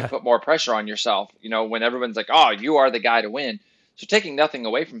 Sometimes that can put more pressure on yourself, when everyone's like, oh, you are the guy to win. So taking nothing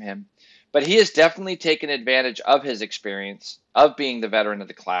away from him. But he has definitely taken advantage of his experience, of being the veteran of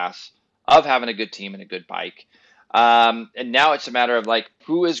the class, of having a good team and a good bike. And now it's a matter of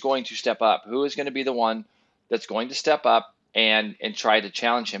who is going to step up? Who is going to be the one that's going to step up and try to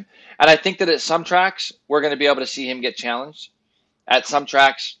challenge him? And I think that at some tracks, we're going to be able to see him get challenged. At some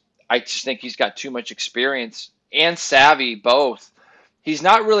tracks, I just think he's got too much experience and savvy, both. He's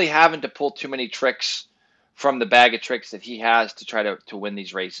not really having to pull too many tricks from the bag of tricks that he has to try to win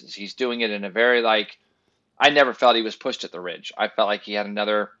these races. He's doing it in a very I never felt he was pushed at the Ridge. I felt like he had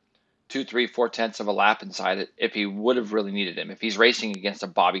another 2, 3, 4/10 of a lap inside it if he would have really needed him. If he's racing against a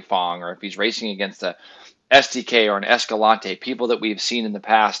Bobby Fong, or if he's racing against a SDK or an Escalante, people that we've seen in the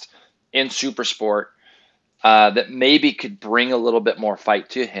past in Super Sport that maybe could bring a little bit more fight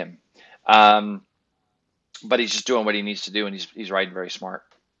to him. But he's just doing what he needs to do, and he's riding very smart.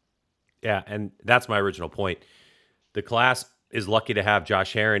 Yeah, and that's my original point. The class is lucky to have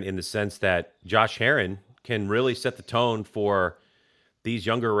Josh Herrin in the sense that Josh Herrin can really set the tone for these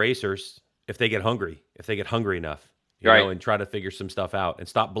younger racers if they get hungry enough, you know, and try to figure some stuff out and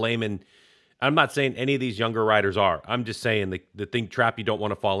stop blaming. I'm not saying any of these younger riders are. I'm just saying the trap you don't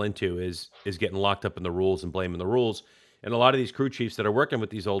want to fall into is getting locked up in the rules and blaming the rules And a lot of these crew chiefs that are working with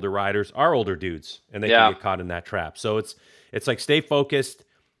these older riders are older dudes, and they Yeah. can get caught in that trap. So it's like stay focused,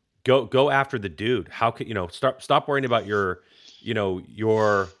 go after the dude. How could stop worrying about your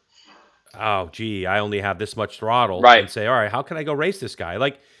oh gee, I only have this much throttle, Right. and say, all right, how can I go race this guy?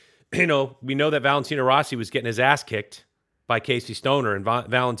 Like, we know that Valentino Rossi was getting his ass kicked by Casey Stoner, and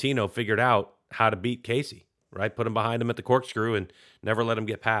Valentino figured out how to beat Casey, right? Put him behind him at the corkscrew and never let him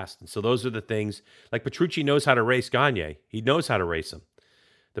get past. And so those are the things. Like Petrucci knows how to race Gagne. He knows how to race him.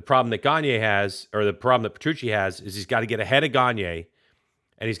 The problem that Gagne has, or the problem that Petrucci has, is he's got to get ahead of Gagne,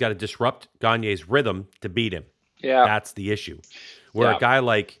 and he's got to disrupt Gagne's rhythm to beat him. Yeah. That's the issue. Where a guy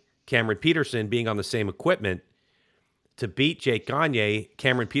like Cameron Peterson being on the same equipment, to beat Jake Gagne,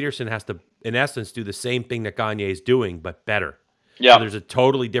 Cameron Peterson has to, in essence, do the same thing that Gagne is doing, but better. Yeah. So there's a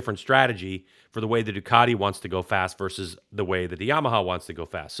totally different strategy for the way the Ducati wants to go fast versus the way that the Yamaha wants to go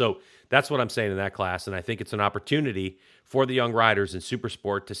fast. So that's what I'm saying in that class, and I think it's an opportunity for the young riders in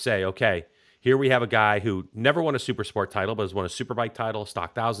Supersport to say, okay, here we have a guy who never won a Supersport title, but has won a Superbike title, a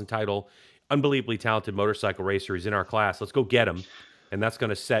Stock 1000 title, unbelievably talented motorcycle racer. He's in our class. Let's go get him. And that's going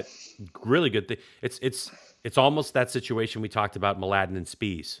to set really good things. It's almost that situation we talked about Mladen and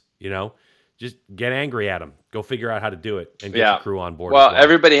Spies, Just get angry at him. Go figure out how to do it and get the crew on board. Well,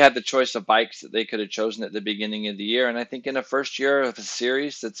 everybody had the choice of bikes that they could have chosen at the beginning of the year. And I think in the first year of a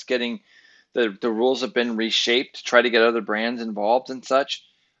series that's getting the rules have been reshaped to try to get other brands involved and such,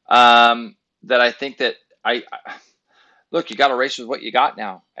 that I think that look, you got to race with what you got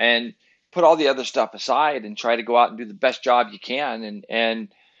now and put all the other stuff aside and try to go out and do the best job you can. And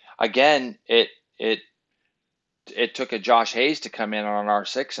again, it took a Josh Hayes to come in on an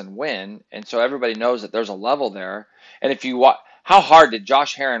R6 and win. And so everybody knows that there's a level there. And if you how hard did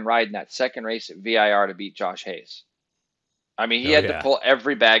Josh Herron ride in that second race at VIR to beat Josh Hayes? I mean, he had to pull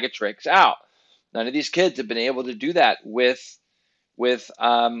every bag of tricks out. None of these kids have been able to do that with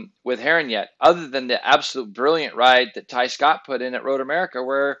Herron yet, other than the absolute brilliant ride that Ty Scott put in at Road America,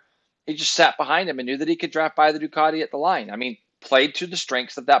 where he just sat behind him and knew that he could draft by the Ducati at the line. I mean, played to the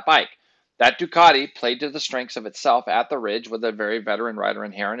strengths of that bike. That Ducati played to the strengths of itself at the Ridge with a very veteran rider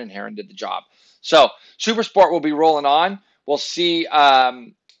in Herron, and Herron did the job. So Supersport will be rolling on. We'll see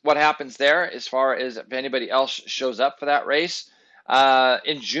what happens there as far as if anybody else shows up for that race.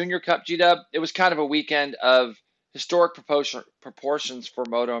 In Junior Cup G-Dub, it was kind of a weekend of historic proportions for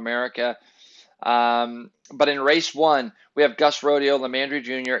Moto America. But in race one, we have Gus Rodeo, Lamandry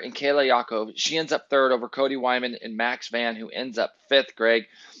Jr., and Kayla Yakov. She ends up third over Cody Wyman and Max Van, who ends up fifth, Greg.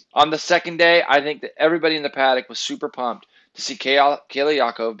 On the second day, I think that everybody in the paddock was super pumped to see Kayla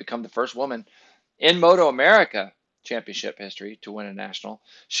Yakov become the first woman in Moto America championship history to win a national.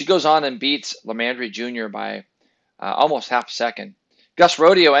 She goes on and beats Lamandry Jr. by almost half a second. Gus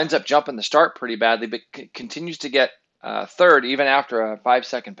Rodeo ends up jumping the start pretty badly, but continues to get third even after a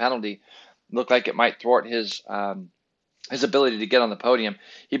 5-second penalty. Looked like it might thwart his ability to get on the podium.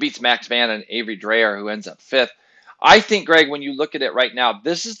 He beats Max Van and Avery Dreyer, who ends up fifth. I think, Greg, when you look at it right now,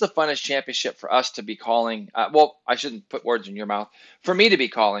 this is the funnest championship for us to be calling. Well, I shouldn't put words in your mouth. For me to be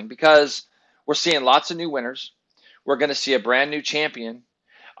calling, because we're seeing lots of new winners. We're going to see a brand new champion.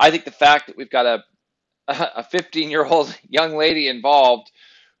 I think the fact that we've got a 15-year-old young lady involved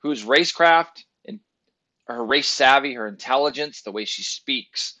whose racecraft and her race savvy, her intelligence, the way she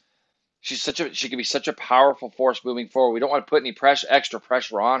speaks, she can be such a powerful force moving forward. We don't want to put any extra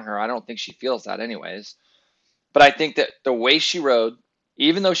pressure on her. I don't think she feels that anyways. But I think that the way she rode,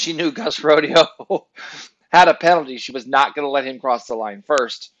 even though she knew Gus Rodeo had a penalty, she was not going to let him cross the line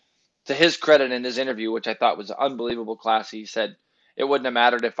first. To his credit in his interview, which I thought was unbelievable classy, he said, it wouldn't have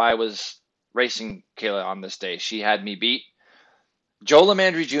mattered if I was racing Kayla on this day. She had me beat. Joe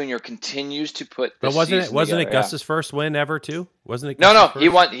Lamandry Jr. continues to put this. But wasn't it Gus's first win ever too? Wasn't it? No, he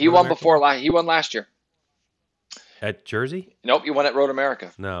won. He won before. He won last year at Jersey. Nope, he won at Road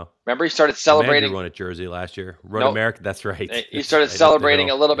America. No, remember he started celebrating. Lamandry won at Jersey last year. Road America. That's right. He started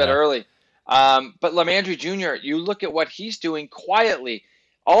celebrating a little bit early. But Lamandry Jr., you look at what he's doing quietly.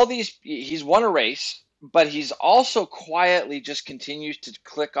 He's won a race, but he's also quietly just continues to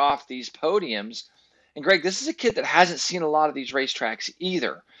click off these podiums. And Greg, this is a kid that hasn't seen a lot of these racetracks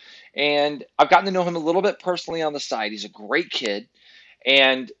either. And I've gotten to know him a little bit personally on the side. He's a great kid,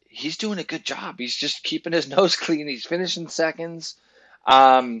 and he's doing a good job. He's just keeping his nose clean. He's finishing seconds.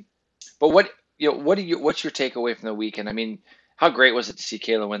 But what's your takeaway from the weekend? I mean, how great was it to see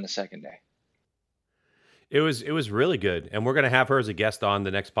Kayla win the second day? It was really good, and we're going to have her as a guest on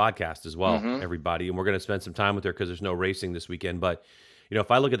the next podcast as well, everybody. And we're going to spend some time with her because there's no racing this weekend. But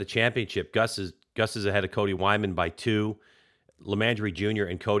if I look at the championship, Gus is ahead of Cody Wyman by 2. Lamandry Jr.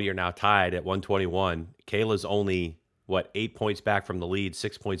 and Cody are now tied at 121. Kayla's only 8 points back from the lead,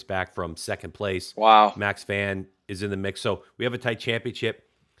 6 points back from second place. Wow. Max Van is in the mix. So we have a tight championship.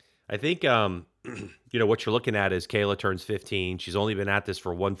 I think, what you're looking at is Kayla turns 15. She's only been at this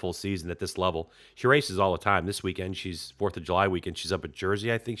for one full season at this level. She races all the time. This weekend, she's 4th of July weekend. She's up at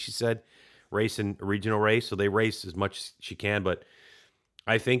Jersey, I think she said, racing a regional race. So they race as much as she can. But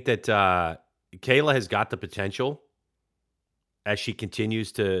I think that Kayla has got the potential as she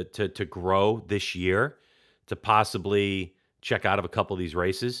continues to grow this year to possibly check out of a couple of these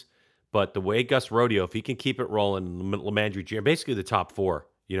races. But the way Gus Rodeo, if he can keep it rolling, LeMandry Jr., basically the top 4,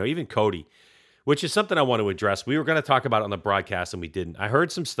 even Cody, which is something I want to address. We were going to talk about it on the broadcast, and we didn't. I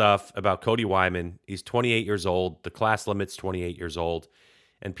heard some stuff about Cody Wyman. He's 28 years old. The class limit's 28 years old.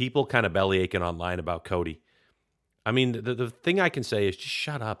 And people kind of belly aching online about Cody. I mean, the thing I can say is just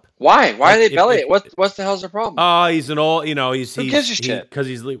shut up. Why? Why are they belly? What's the hell's the problem? Oh, he's an old, Who gives a shit? Because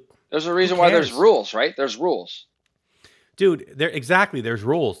he's. There's a reason why there's rules, right? There's rules. Dude, there's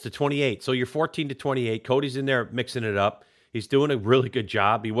rules to 28. So you're 14 to 28. Cody's in there mixing it up. He's doing a really good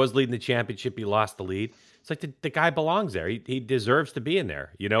job. He was leading the championship. He lost the lead. It's like the guy belongs there. He deserves to be in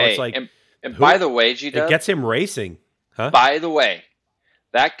there. Hey, it's like. And by the way, G-Dub, it gets him racing. Huh? By the way,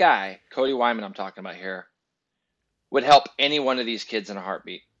 that guy, Cody Wyman, I'm talking about here, would help any one of these kids in a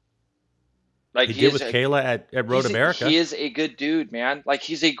heartbeat. Like he did with Kayla at Road America. He is a good dude, man. Like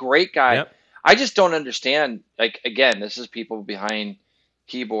he's a great guy. Yep. I just don't understand. Like again, this is people behind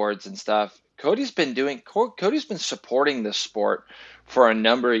keyboards and stuff. Cody's been supporting this sport for a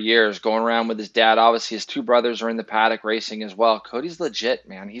number of years, going around with his dad. Obviously, his 2 brothers are in the paddock racing as well. Cody's legit,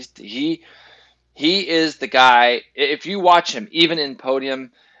 man. He is the guy. If you watch him, even in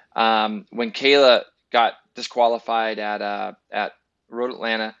podium, when Kayla got disqualified at Road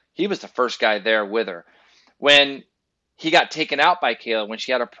Atlanta, he was the first guy there with her. When he got taken out by Kayla, when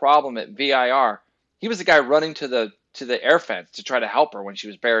she had a problem at VIR, he was the guy running to the air fence to try to help her when she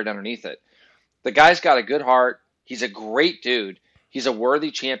was buried underneath it. The guy's got a good heart. He's a great dude. He's a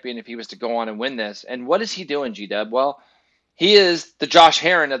worthy champion if he was to go on and win this. And what is he doing, G-Dub? Well, he is the Josh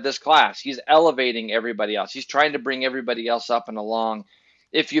Herrin of this class. He's elevating everybody else. He's trying to bring everybody else up and along.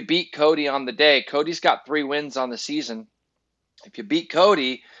 If you beat Cody on the day, Cody's got 3 wins on the season. If you beat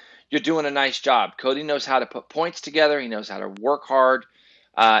Cody, you're doing a nice job. Cody knows how to put points together. He knows how to work hard.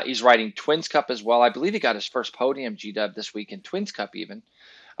 He's riding Twins Cup as well. I believe he got his first podium, G-Dub, this week in Twins Cup even.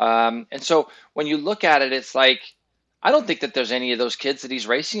 And so when you look at it, it's like, I don't think that there's any of those kids that he's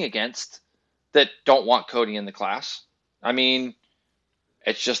racing against that don't want Cody in the class. I mean,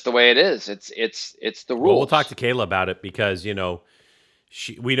 it's just the way it is. It's the rules. Well, we'll talk to Kayla about it because,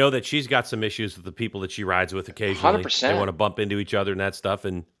 we know that she's got some issues with the people that she rides with occasionally. 100%. They want to bump into each other and that stuff.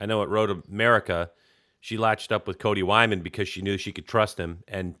 And I know at Road America, she latched up with Cody Wyman because she knew she could trust him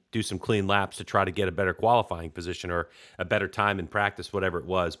and do some clean laps to try to get a better qualifying position or a better time in practice, whatever it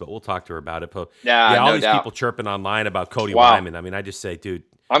was. But we'll talk to her about it. All these people chirping online about Cody Wyman. I mean, I just say, dude,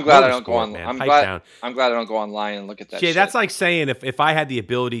 I'm glad I don't go on. Man, I'm glad I don't go online and look at that. Jay, shit. That's like saying if I had the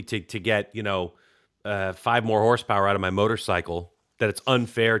ability to get 5 more horsepower out of my motorcycle, that it's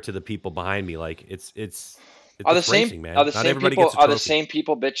unfair to the people behind me. Like it's racing, man. Are the same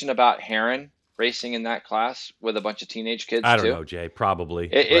people bitching about Herrin racing in that class with a bunch of teenage kids? I don't know, Jay. Probably.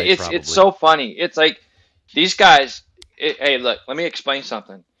 It's so funny. It's like these guys. Hey, look. Let me explain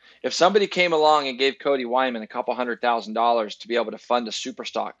something. If somebody came along and gave Cody Wyman a couple $100,000 to be able to fund a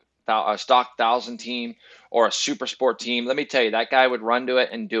stock 1,000 team or a super sport team, let me tell you, that guy would run to it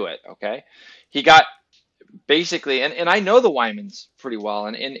and do it. Okay, he got basically, and I know the Wymans pretty well,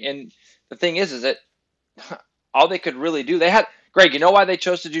 and the thing is that all they could really do, they had Greg. You know why they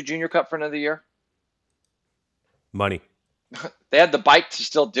chose to do Junior Cup for another year? Money. They had the bike to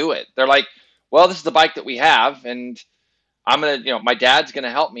still do it. They're like, well, this is the bike that we have, and I'm gonna, my dad's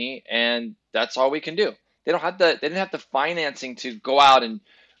gonna help me, and that's all we can do. They didn't have the financing to go out and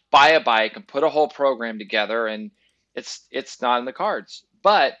buy a bike and put a whole program together, and it's not in the cards.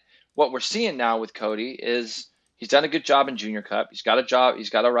 But what we're seeing now with Cody is he's done a good job in Junior Cup. He's got a job. He's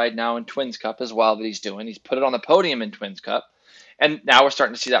got a ride now in Twins Cup as well that he's doing. He's put it on the podium in Twins Cup, and now we're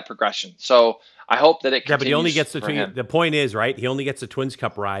starting to see that progression. So I hope that it continues. Yeah, but he only gets the point is, right, he only gets a Twins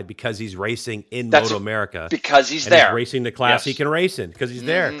Cup ride because he's racing in Moto America. Because he's there. He's racing the class he can race in because he's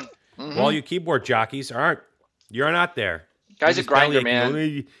there. Mm-hmm. Well, you keyboard jockeys you're not there. Guy's a grinder, man.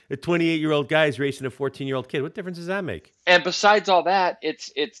 Only a 28-year-old guy is racing a 14-year-old kid. What difference does that make? And besides all that,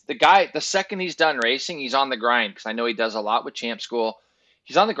 it's the guy, the second he's done racing, he's on the grind, because I know he does a lot with Champ School.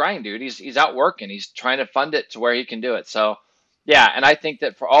 He's on the grind, dude. He's out working. He's trying to fund it to where he can do it. So, yeah, and I think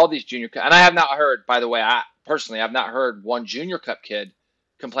that for all these Junior Cup, and I have not heard, by the way, I've not heard one Junior Cup kid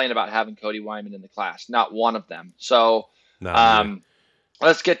complain about having Cody Wyman in the class. Not one of them. So Not neither.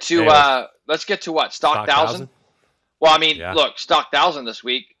 let's get to Anyways, what? Stock Stock Thousand? Thousand. Well, I mean, Yeah. look, Stock Thousand this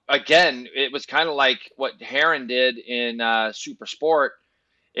week. Again, it was kind of like what Heron did in Super Sport.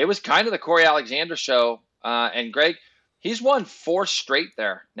 It was kind of the Corey Alexander show. And Greg, he's won 4 straight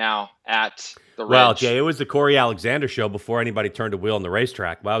there now at the Well, Ridge. Jay, it was the Corey Alexander show before anybody turned a wheel on the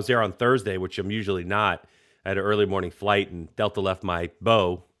racetrack. Well, I was there on Thursday, which I'm usually not. I had an early morning flight, and Delta left my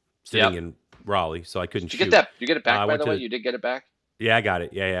bow sitting in Raleigh, so I couldn't Did you shoot. get that? Did you get it back, I by went the way? to- You did get it back? Yeah, I got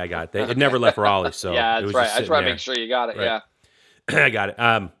it. Yeah, I got it. It never left Raleigh, so yeah, it that's was right. just I just sitting want to there. make sure you got it. Right. Yeah. I got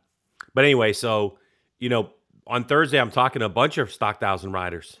it. But anyway, so on Thursday, I'm talking to a bunch of Stock Thousand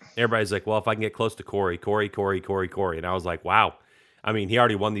riders. Everybody's like, "Well, if I can get close to Corey," and I was like, "Wow." I mean, he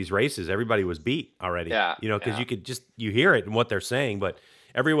already won these races. Everybody was beat already. Yeah, Because yeah. you hear it and what they're saying, but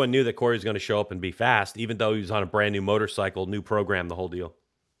everyone knew that Corey was going to show up and be fast, even though he was on a brand new motorcycle, new program, the whole deal.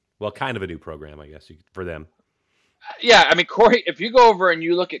 Well, kind of a new program, I guess, for them. Yeah, I mean, Corey, if you go over and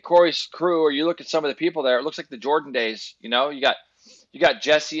you look at Corey's crew or you look at some of the people there, it looks like the Jordan days. You got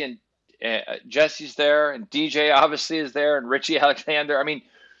Jesse and Jesse's there, and DJ obviously is there, and Richie Alexander. I mean,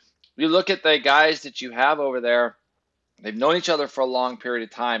 you look at the guys that you have over there. They've known each other for a long period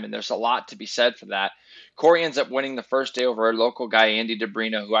of time, and there's a lot to be said for that. Corey ends up winning the first day over a local guy, Andy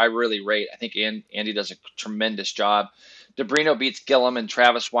DeBrino, who I really rate. I think Andy does a tremendous job. DeBrino beats Gillum and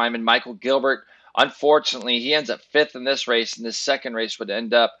Travis Wyman. Michael Gilbert, unfortunately, he ends up 5th in this race, and this second race would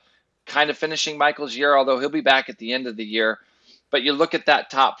end up kind of finishing Michael's year, although he'll be back at the end of the year. But you look at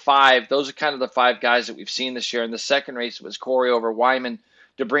that top 5, those are kind of the 5 guys that we've seen this year. In the second race, it was Corey over Wyman.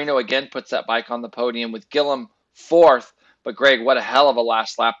 DeBrino again puts that bike on the podium with Gillum 4th. But Greg, what a hell of a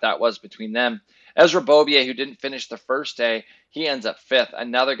last lap that was between them. Ezra Bobier, who didn't finish the first day, he ends up 5th.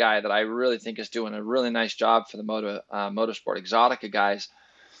 Another guy that I really think is doing a really nice job for the Motorsport Exotica guys.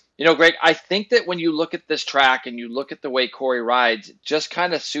 Greg, I think that when you look at this track and you look at the way Corey rides, it just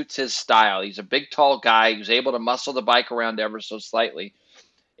kind of suits his style. He's a big, tall guy who's able to muscle the bike around ever so slightly.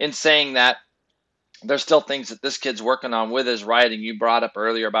 In saying that, there's still things that this kid's working on with his riding. You brought up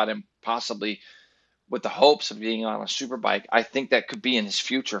earlier about him possibly with the hopes of being on a super bike. I think that could be in his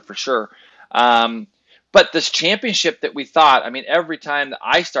future for sure. But this championship that we thought, I mean, every time that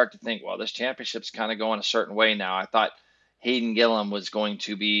I start to think, well, this championship's kind of going a certain way now, I thought Hayden Gillum was going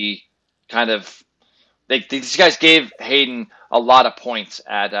to be kind of, these guys gave Hayden a lot of points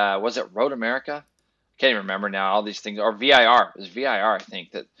at, was it Road America? Can't even remember now, all these things, or VIR. It was VIR, I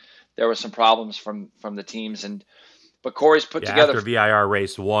think, that there was some problems from the teams. But Corey's put together. After VIR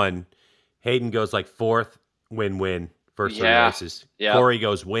race 1, Hayden goes like 4th, win, first 3 races. Yeah. Corey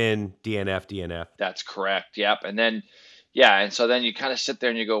goes win, DNF. That's correct. Yep. And then, and so then you kind of sit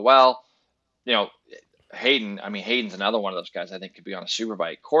there and you go, well, Hayden's another one of those guys I think could be on a super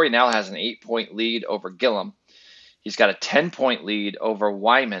bike. Corey now has an 8-point lead over Gillum. He's got a 10-point lead over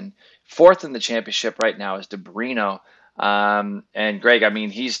Wyman. 4th in the championship right now is DeBrino. And Greg, I mean,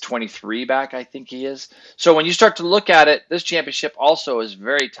 he's 23 back, I think he is. So when you start to look at it, this championship also is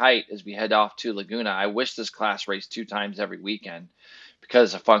very tight as we head off to Laguna. I wish this class raced 2 times every weekend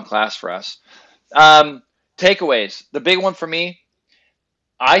because it's a fun class for us. Takeaways. The big one for me,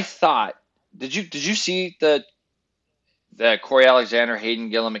 I thought, did you see the Corey Alexander Hayden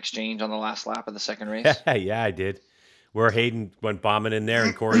Gillum exchange on the last lap of the second race? Yeah, I did. Where Hayden went bombing in there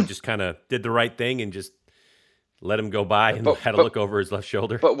and Corey just kind of did the right thing and just let him go by and had a look over his left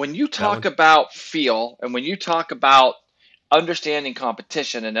shoulder. But when you talk about feel and when you talk about understanding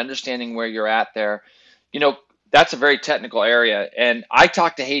competition and understanding where you're at there, that's a very technical area. And I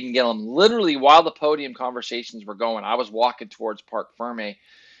talked to Hayden Gillum literally while the podium conversations were going. I was walking towards Parc Ferme,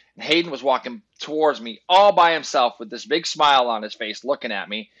 and Hayden was walking towards me all by himself with this big smile on his face looking at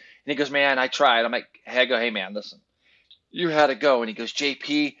me. And he goes, man, I tried. I'm like, hey, I go, hey, man, listen, you had to go. And he goes,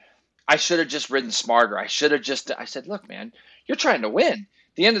 JP, I should have just ridden smarter. I said, look, man, you're trying to win.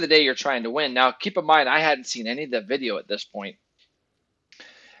 At the end of the day, you're trying to win. Now, keep in mind, I hadn't seen any of the video at this point.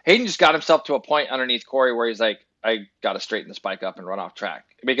 Hayden just got himself to a point underneath Corey where he's like, I got to straighten this bike up and run off track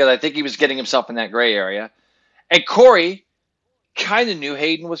because I think he was getting himself in that gray area. And Corey kind of knew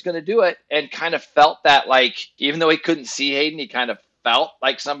Hayden was going to do it and kind of felt that, like, even though he couldn't see Hayden, he kind of felt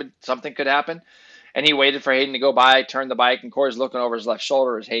like something could happen. And he waited for Hayden to go by, turned the bike, and Corey's looking over his left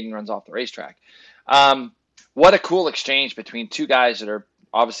shoulder as Hayden runs off the racetrack. What a cool exchange between 2 guys that are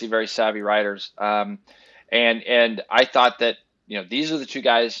obviously very savvy riders. And I thought that, these are the 2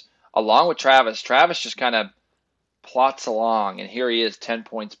 guys, along with Travis. Travis just kind of plots along, and here he is 10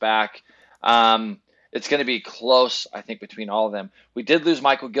 points back. It's going to be close, I think, between all of them. We did lose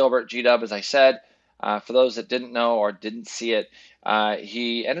Michael Gilbert, G-Dub, as I said. For those that didn't know or didn't see it,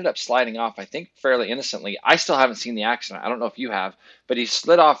 He ended up sliding off, I think, fairly innocently. I still haven't seen the accident. I don't know if you have, but he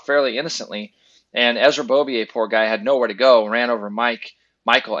slid off fairly innocently. And Ezra Bovier, poor guy, had nowhere to go, ran over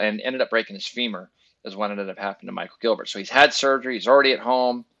Michael, and ended up breaking his femur, is what ended up happening to Michael Gilbert. So he's had surgery. He's already at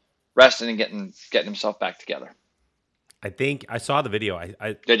home, resting and getting himself back together. I think I saw the video.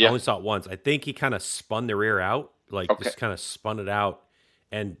 I Did you? only saw it once. I think he kind of spun the rear out, like Okay. just kind of spun it out.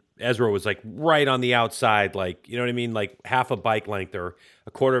 And Ezra was like right on the outside, like, you know what I mean? Like half a bike length or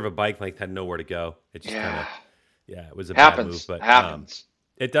a quarter of a bike length, had nowhere to go. It just kind of, it was a bad move. But Happens.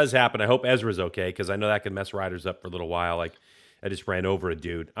 it does happen. I hope Ezra's okay, because I know that can mess riders up for a little while. Like, I just ran over a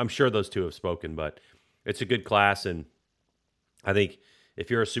dude. I'm sure those two have spoken, but it's a good class. And I think if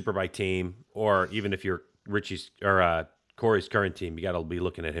you're a superbike team, or even if you're Richie's or Corey's current team, you got to be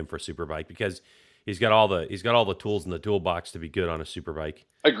looking at him for a superbike, because he's got all the tools in the toolbox to be good on a superbike.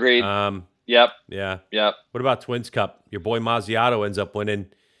 Agreed. Yep. Yeah. Yep. What about Twins Cup? Your boy Mazziato ends up winning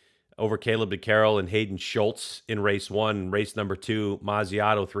over Caleb DeCarroll and Hayden Schultz in race 1. Race number 2,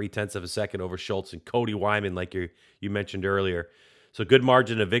 Mazziato 0.3 of a second over Schultz and Cody Wyman, like you mentioned earlier. So good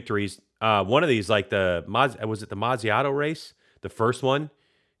margin of victories. One of these, like was it the Mazziato race? The first one,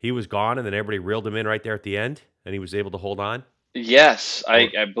 he was gone, and then everybody reeled him in right there at the end, and he was able to hold on. Yes,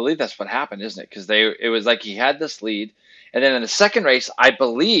 I believe that's what happened, isn't it? Because it was like he had this lead, and then in the second race, I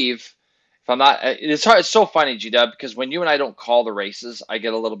believe, if I'm not, it's hard. It's so funny, G-Dub, because when you and I don't call the races, I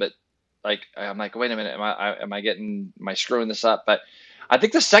get a little bit like, I'm like, wait a minute, am I screwing this up? But I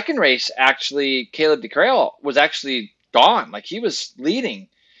think the second race, actually, Caleb DeCarroll was actually gone. Like, he was leading.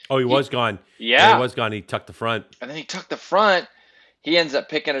 Oh, he was gone. Yeah, he was gone. He tucked the front, and then he took the front. He ends up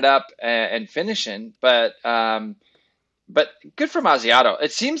picking it up and finishing, but good for Mazziato.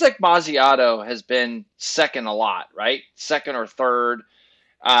 It seems like Mazziato has been second a lot, right? Second or third.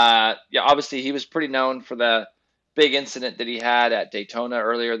 Obviously he was pretty known for the big incident that he had at Daytona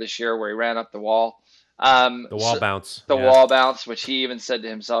earlier this year, where he ran up the wall. the wall bounce. Wall bounce, which he even said to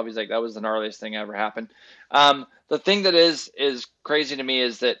himself, he's like, that was the gnarliest thing ever happened. The thing that is crazy to me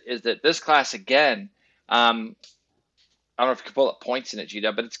is that this class again. I don't know if you can pull up points in it,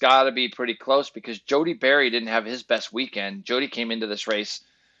 G-Dub, but it's got to be pretty close, because Jody Berry didn't have his best weekend. Jody came into this race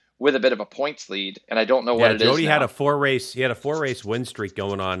with a bit of a points lead, and I don't know what it is. Jody had a 4-race win streak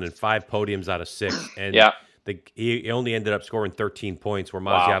going on, and 5 podiums out of 6, and he only ended up scoring 13 points, where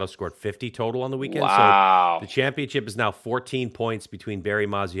Mazziato scored 50 total on the weekend. Wow. So the championship is now 14 points between Berry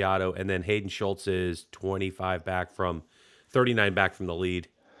and Mazziato, and then Hayden Schultz is 39 back from the lead,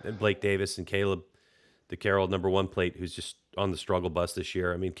 and Blake Davis and Caleb DeCarroll, number 1 plate, who's just on the struggle bus this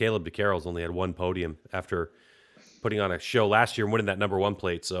year. I mean, Caleb DeCarroll's only had 1 podium after putting on a show last year and winning that number 1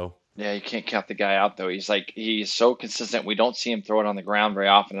 plate. So yeah, you can't count the guy out, though. He's so consistent. We don't see him throw it on the ground very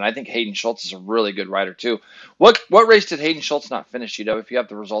often, and I think Hayden Schultz is a really good rider too. What race did Hayden Schultz not finish, Gito? If you have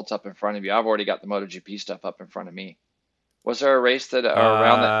the results up in front of you, I've already got the MotoGP stuff up in front of me. Was there a race that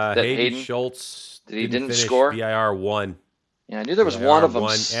around that Hayden Schultz didn't score? VIR 1. Yeah, I knew there was one of them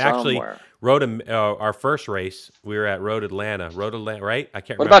somewhere. Actually, our first race, we were at Road Atlanta, right? I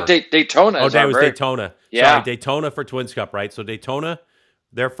can't remember. What about Daytona? Oh, that was Daytona. Yeah. Sorry, Daytona for Twins Cup, right? So Daytona,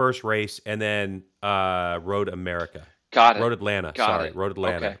 their first race, and then Road America. Got it. Road Atlanta. Road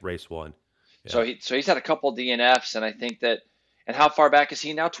Atlanta, okay. race 1. Yeah. So he's had a couple DNFs, and I think that. And how far back is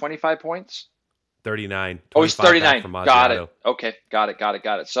he now? 25 points. 39. Oh, he's 39. Got it. Okay, got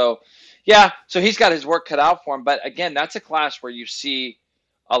it. So, yeah, so he's got his work cut out for him. But again, that's a class where you see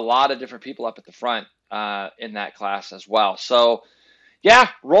a lot of different people up at the front in that class as well. So, yeah,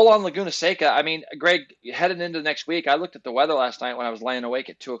 roll on Laguna Seca. I mean, Greg, heading into next week, I looked at the weather last night when I was laying awake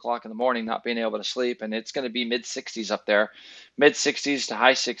at 2 o'clock in the morning, not being able to sleep, and it's going to be mid-60s up there, mid-60s to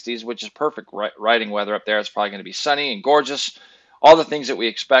high 60s, which is perfect riding weather up there. It's probably going to be sunny and gorgeous, all the things that we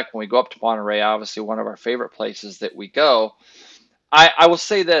expect when we go up to Monterey, obviously one of our favorite places that we go. I will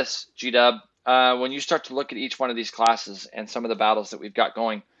say this, G-Dub, when you start to look at each one of these classes and some of the battles that we've got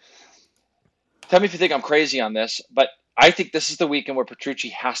going, tell me if you think I'm crazy on this, but I think this is the weekend where Petrucci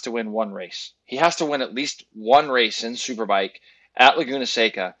has to win one race. He has to win at least one race in Superbike at Laguna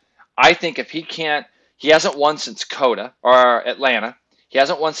Seca. I think if he can't, he hasn't won since Coda or Atlanta. He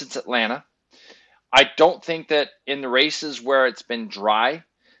hasn't won since Atlanta. I don't think that in the races where it's been dry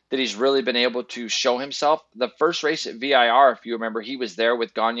that he's really been able to show himself. The first race at VIR, if you remember, he was there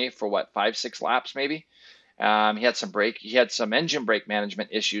with Gagne for 5-6 laps maybe. He had some engine brake management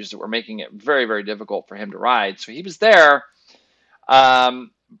issues that were making it very, very difficult for him to ride. So he was there. But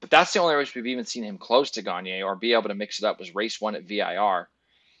that's the only race we've even seen him close to Gagne or be able to mix it up was race 1 at VIR.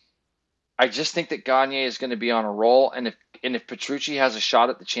 I just think that Gagne is going to be on a roll. And if Petrucci has a shot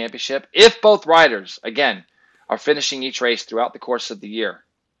at the championship, if both riders, again, are finishing each race throughout the course of the year.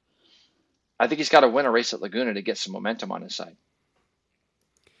 I think he's got to win a race at Laguna to get some momentum on his side.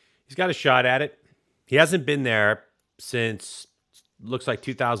 He's got a shot at it. He hasn't been there since, looks like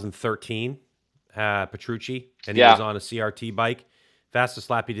 2013, Petrucci, and he was on a CRT bike. Fastest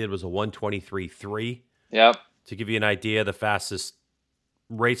lap he did was a 1:23.3. Yep. To give you an idea, the fastest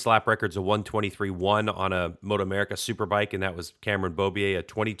race lap record's a 1:23.1 on a Moto America Superbike, and that was Cameron Beaubier at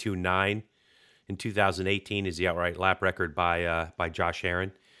 22.9 in 2018 is the outright lap record by Josh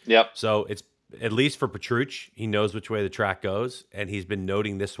Herron. Yep. So it's, at least for Petrucci, he knows which way the track goes, and he's been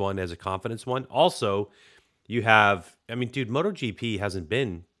noting this one as a confidence one. Also, you have, I mean, dude, MotoGP hasn't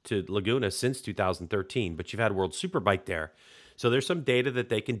been to Laguna since 2013, but you've had World Superbike there. So there's some data that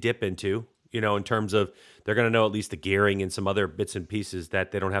they can dip into, in terms of they're going to know at least the gearing and some other bits and pieces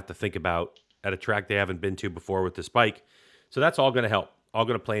that they don't have to think about at a track they haven't been to before with this bike. So that's all going to help, all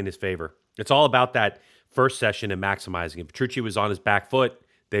going to play in his favor. It's all about that first session and maximizing it. Petrucci was on his back foot.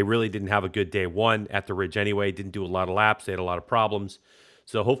 They really didn't have a good day one at the Ridge anyway. Didn't do a lot of laps. They had a lot of problems.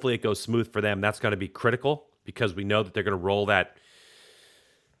 So hopefully it goes smooth for them. That's going to be critical because we know that they're going to roll that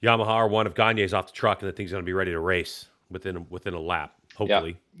Yamaha R1 of Gagne's off the truck and the thing's going to be ready to race within a lap,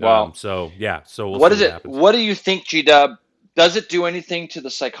 hopefully. Yeah. Well, so we'll what see is it? happens. What do you think, G-Dub? Does it do anything to the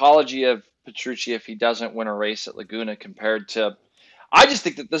psychology of Petrucci if he doesn't win a race at Laguna compared to? I just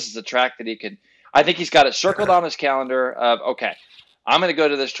think that this is a track that he could. I think he's got it circled on his calendar of, okay, I'm going to go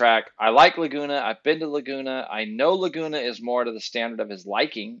to this track. I like Laguna. I've been to Laguna. I know Laguna is more to the standard of his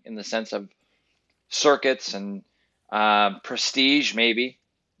liking in the sense of circuits and prestige, maybe.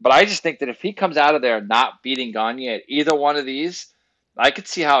 But I just think that if he comes out of there not beating Gagne at either one of these, I could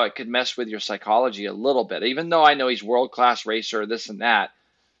see how it could mess with your psychology a little bit. Even though I know he's world-class racer, this and that,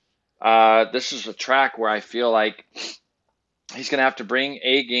 this is a track where I feel like he's going to have to bring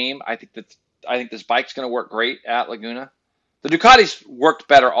a game. I think this bike's going to work great at Laguna. The Ducati's worked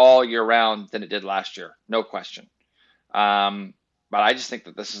better all year round than it did last year, no question. But I just think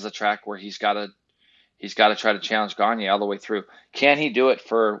that this is a track where he's got to try to challenge Gagne all the way through. Can he do it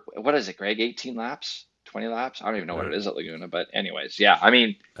for, what is it, Greg? 18 laps, 20 laps? I don't even know what it is at Laguna. But anyways, yeah. I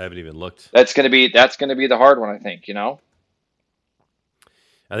mean, I haven't even looked. That's gonna be the hard one, I think. I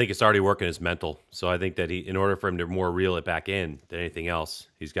think it's already working his mental. So I think that in order for him to more reel it back in than anything else,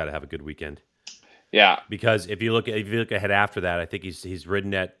 he's got to have a good weekend. Yeah. Because if you look ahead after that, I think he's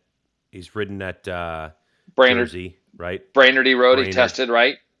ridden at Brainerd, Jersey, right? Brainerd he rode. He tested,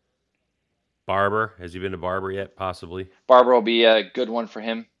 right? Barber, has he been to Barber yet? Possibly. Barber will be a good one for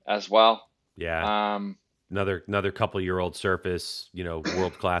him as well. Yeah. Another couple-year-old surface,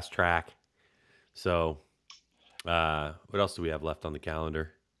 world-class track. So, what else do we have left on the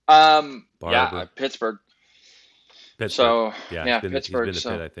calendar? Yeah, Pittsburgh. So yeah, Pittsburgh. Pittsburgh. He's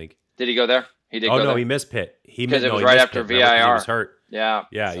been to Pitt, I think. Did he go there? He did. Oh go no, there. he missed Pitt. Because it was right after Pitt. VIR. He was hurt. Yeah.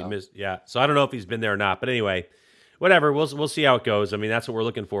 He missed. Yeah. So I don't know if he's been there or not. But anyway, whatever. We'll see how it goes. I mean, that's what we're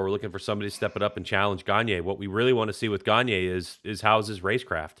looking for. We're looking for somebody to step it up and challenge Gagne. What we really want to see with Gagne is how's his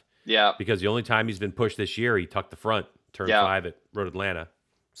racecraft. Yeah. Because the only time he's been pushed this year, he tucked the front, turn 5 at Road Atlanta.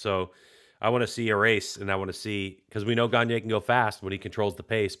 So I want to see a race, and I want to see, because we know Gagne can go fast when he controls the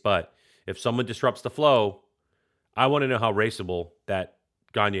pace. But if someone disrupts the flow, I want to know how raceable that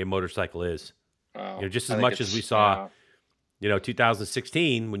Gagne motorcycle is. Just as much as we saw,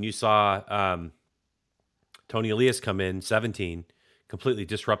 2016 when you saw Tony Elias come in 17, completely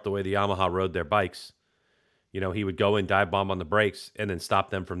disrupt the way the Yamaha rode their bikes. He would go and dive bomb on the brakes and then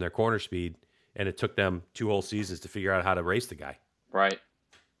stop them from their corner speed, and it took them 2 whole seasons to figure out how to race the guy. Right.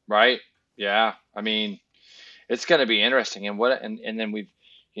 Yeah. I mean, it's going to be interesting. And then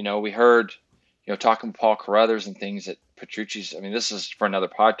we heard, talking with Paul Carruthers and things that Petrucci's, I mean, this is for another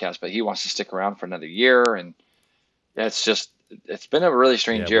podcast, but he wants to stick around for another year. And it's been a really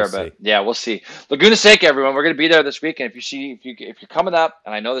strange year, but we'll see. Laguna Seca, everyone, we're going to be there this weekend. If you're coming up,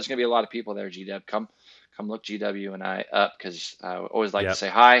 and I know there's going to be a lot of people there, GW, come look GW and I up, because I always like to say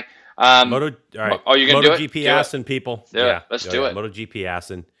hi. All right. Oh, you're going to do it? MotoGP Assen, people. Let's do it. MotoGP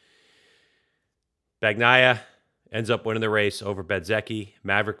Assen. Bagnaia ends up winning the race over Bezzecchi,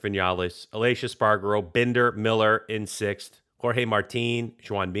 Maverick Vinales, Aleix Espargaro, Binder, Miller in 6th, Jorge Martin,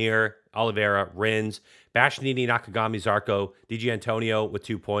 Joan Mir, Oliveira, Rins, Bashnini, Nakagami, Zarco, DG Antonio with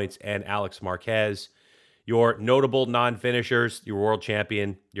 2 points, and Alex Marquez. Your notable non-finishers, your world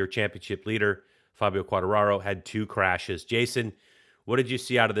champion, your championship leader, Fabio Quartararo, had 2 crashes. Jason, what did you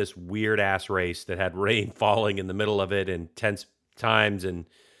see out of this weird-ass race that had rain falling in the middle of it and tense times, and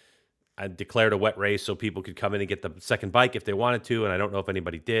I declared a wet race so people could come in and get the second bike if they wanted to, and I don't know if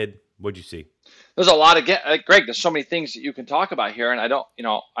anybody did. What'd you see? There's a lot of Greg. There's so many things that you can talk about here, and I don't,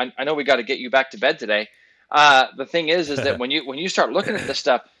 I know we got to get you back to bed today. The thing is that when you start looking at this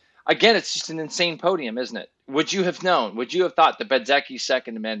stuff, again, it's just an insane podium, isn't it? Would you have known? Would you have thought that Bezzecchi's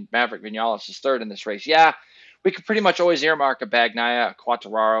second and Maverick Vinales is third in this race? Yeah, we could pretty much always earmark a Bagnaia, a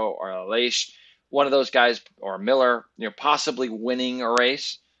Quartararo, or a Leish, one of those guys, or Miller, possibly winning a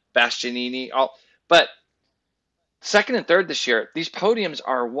race, Bastianini. But second and third this year, these podiums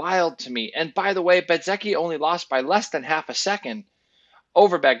are wild to me. And by the way, Bezzecchi only lost by less than half a second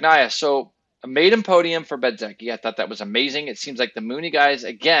over Bagnaia. So a maiden podium for Bezzecchi. I thought that was amazing. It seems like the Mooney guys,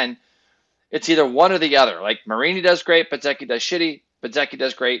 again, it's either one or the other. Like Marini does great, Bezzecchi does shitty. Bezzecchi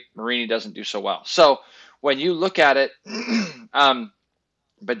does great, Marini doesn't do so well. So when you look at it,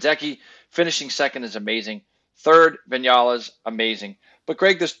 Bezzecchi finishing second is amazing. Third, Vinales, amazing. But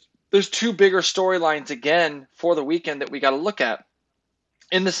Greg, there's two bigger storylines again for the weekend that we got to look at,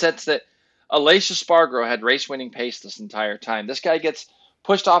 in the sense that Aleix Espargaro had race-winning pace this entire time. This guy gets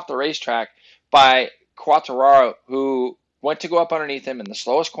pushed off the racetrack by Quartararo, who went to go up underneath him in the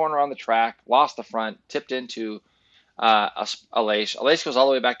slowest corner on the track, lost the front, tipped into Aleix. Aleix goes all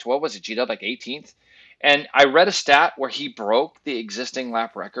the way back to, what was it, G-Dub, like 18th? And I read a stat where he broke the existing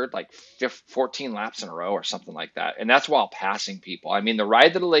lap record, like 14 laps in a row or something like that. And that's while passing people. I mean, the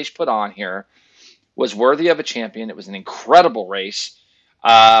ride that Aleix put on here was worthy of a champion. It was an incredible race.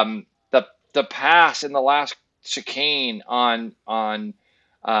 The pass in the last chicane on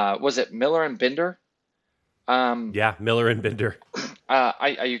was it Miller and Binder? Yeah, Miller and Binder.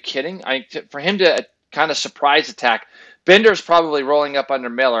 Are you kidding? For him to kind of surprise attack, Binder's probably rolling up under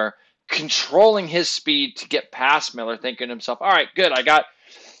Miller, controlling his speed to get past Miller, thinking to himself, all right, good, I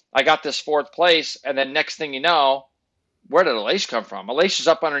got this fourth place. And then next thing you know, where did Aleix come from? Aleix is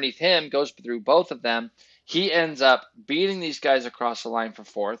up underneath him, goes through both of them. He ends up beating these guys across the line for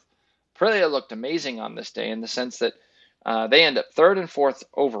fourth. Aprilia looked amazing on this day in the sense that they end up third and fourth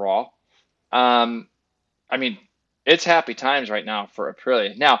overall. I mean, it's happy times right now for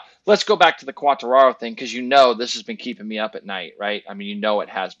Aprilia. Now, let's go back to the Quartararo thing, because this has been keeping me up at night, right? I mean, it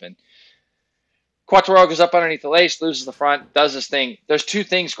has been. Quartararo goes up underneath the Aleix, loses the front, does this thing. There's two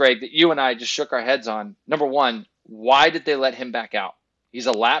things, Greg, that you and I just shook our heads on. Number one, why did they let him back out? He's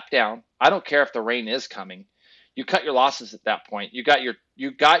a lap down. I don't care if the rain is coming. You cut your losses at that point. You got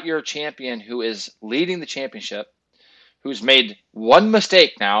your champion who is leading the championship, who's made one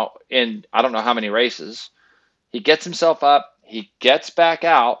mistake now in I don't know how many races. He gets himself up, he gets back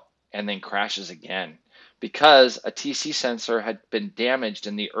out, and then crashes again because a TC sensor had been damaged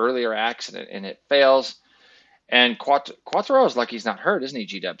in the earlier accident, and it fails. And Quartararo is lucky he's not hurt, isn't he,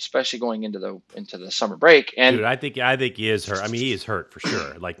 G-Dub? Especially going into the summer break. And dude, I think he is hurt. I mean, he is hurt for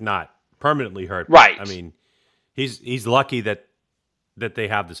sure. Like, not permanently hurt. Right. I mean, he's lucky that they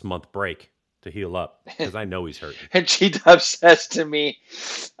have this month break to heal up, because I know he's hurt. And G-Dub says to me,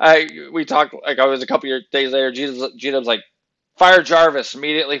 we talked, like I was a couple of days later, G-Dub's like, fire Jarvis,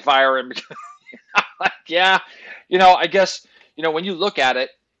 immediately fire him. I'm like, yeah, I guess, when you look at it,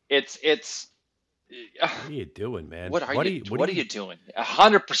 it's. What are you doing, man? What are you doing?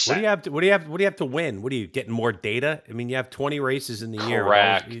 100%. What do you have to win? What are you getting more data? I mean, you have 20 races in the year.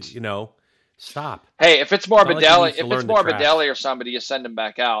 Correct. Stop. Hey, if it's Morbidelli or somebody, you send him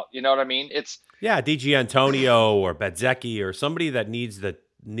back out. You know what I mean? DG Antonio or Bezzecchi or somebody that needs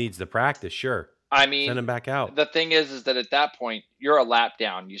the practice. Sure. I mean, send him back out. The thing is that at that point you're a lap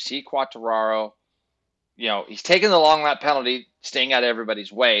down. You see Quartararo, he's taking the long lap penalty, staying out of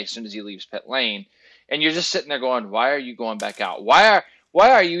everybody's way as soon as he leaves pit lane, and you're just sitting there going, "Why are you going back out? Why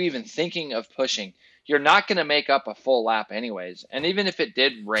are you even thinking of pushing? You're not going to make up a full lap anyways. And even if it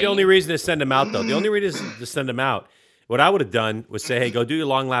did rain, the only reason to send him out, though, to send him out, what I would have done was say, hey, go do your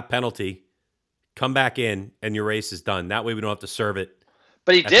long lap penalty, come back in, and your race is done. That way we don't have to serve it.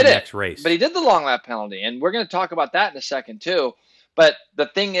 But he did it. Next race. But he did the long lap penalty, and we're going to talk about that in a second too. But the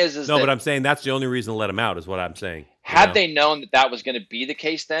thing is but I'm saying that's the only reason to let him out is what I'm saying. Had they known that was going to be the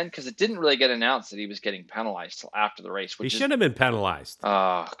case then, because it didn't really get announced that he was getting penalized till after the race. He shouldn't have been penalized.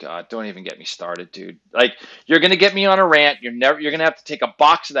 Oh God, don't even get me started, dude. Like, you're going to get me on a rant. You're going to have to take a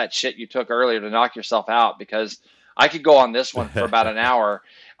box of that shit you took earlier to knock yourself out, because I could go on this one for about an hour.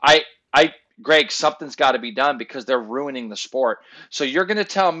 Greg, something's got to be done because they're ruining the sport. So you're going to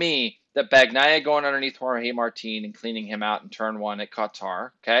tell me that Bagnaia going underneath Jorge Martin and cleaning him out in turn one at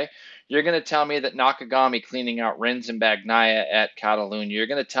Qatar, okay? You're going to tell me that Nakagami cleaning out Rins and Bagnaia at Catalunya. You're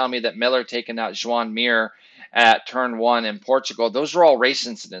going to tell me that Miller taking out Joan Mir at turn one in Portugal. Those are all race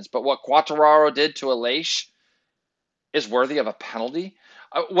incidents. But what Quartararo did to Aleix is worthy of a penalty?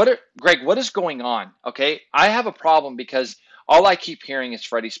 Greg, what is going on, okay? I have a problem because all I keep hearing is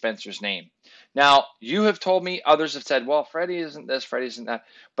Freddie Spencer's name. Now, you have told me, others have said, well, Freddie isn't this, Freddie isn't that.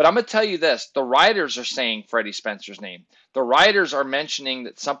 But I'm going to tell you this. The writers are saying Freddie Spencer's name. The writers are mentioning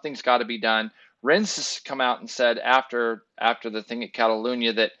that something's got to be done. Renz has come out and said after the thing at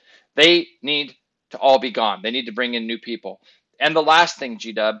Catalunya that they need to all be gone. They need to bring in new people. And the last thing,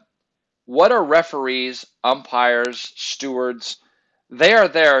 G-Dub, what are referees, umpires, stewards? They are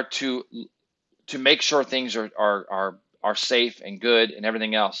there to make sure things are safe and good and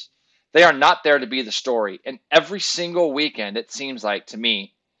everything else. They are not there to be the story. And every single weekend, it seems like to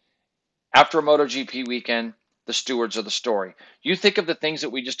me, after a MotoGP weekend, the stewards are the story. You think of the things that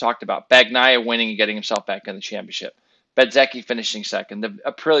we just talked about. Bagnaia winning and getting himself back in the championship. Bezzecchi finishing second. The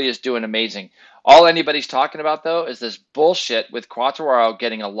Aprilia is doing amazing. All anybody's talking about, though, is this bullshit with Quartararo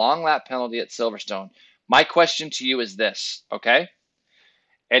getting a long lap penalty at Silverstone. My question to you is this, okay?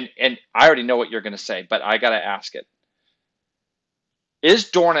 And I already know what you're going to say, but I got to ask it.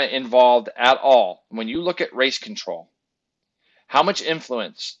 Is Dorna involved at all when you look at race control? How much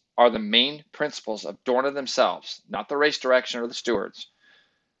influence are the main principles of Dorna themselves, not the race direction or the stewards?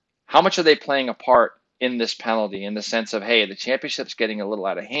 How much are they playing a part in this penalty in the sense of, hey, the championship's getting a little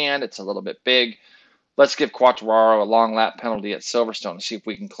out of hand, it's a little bit big, let's give Quartararo a long lap penalty at Silverstone and see if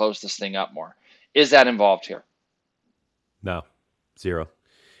we can close this thing up more. Is that involved here? No, zero.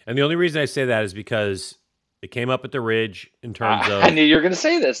 And the only reason I say that is because it came up at the Ridge in terms of... I knew you were going to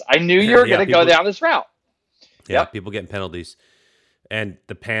say this. I knew you were going to go down this route. Yeah, yep. People getting penalties. And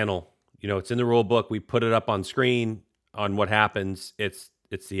the panel, it's in the rule book. We put it up on screen on what happens. It's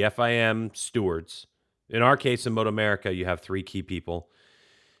the FIM stewards. In our case, in Moto America, you have 3 key people.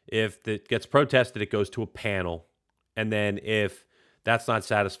 If it gets protested, it goes to a panel. And then if that's not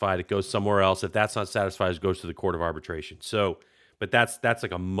satisfied, it goes somewhere else. If that's not satisfied, it goes to the Court of Arbitration. So, but that's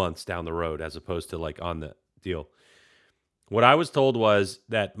like a months down the road as opposed to like on the deal. What I was told was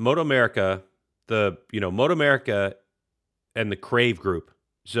that Moto America, Moto America and the Crave group,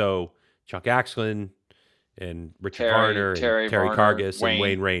 so Chuck Axlin and Richard Varner and Terry Cargis and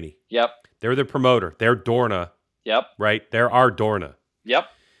Wayne Rainey. Yep. They're the promoter. They're Dorna. Yep. Right? They're our Dorna. Yep.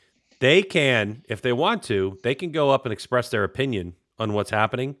 They can, if they want to, they can go up and express their opinion on what's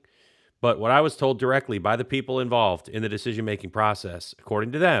happening. But what I was told directly by the people involved in the decision-making process,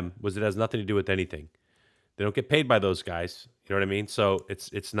 according to them, was it has nothing to do with anything. They don't get paid by those guys. You know what I mean? So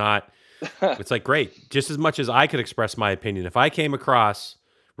it's not, it's like, great. Just as much as I could express my opinion. If I came across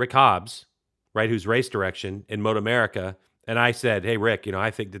Rick Hobbs, right, who's race direction in Moto America, and I said, hey, Rick, I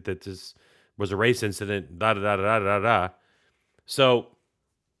think that this was a race incident, da-da-da-da-da-da-da. So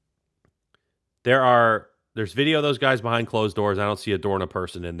there's video of those guys behind closed doors. I don't see a Dorna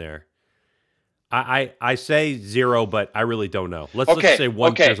person in there. I say 0, but I really don't know. Let's say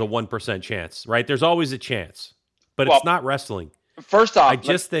 1. Okay. There's a 1% chance, right? There's always a chance, but it's not wrestling. First off, I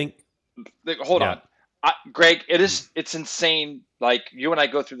just think. Hold on, Greg. It's insane. Like you and I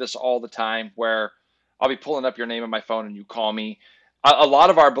go through this all the time, where I'll be pulling up your name on my phone and you call me. A lot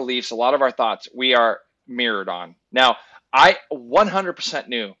of our beliefs, a lot of our thoughts, we are mirrored on. Now, I 100%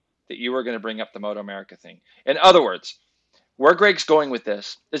 knew that you were going to bring up the Moto America thing. In other words, where Greg's going with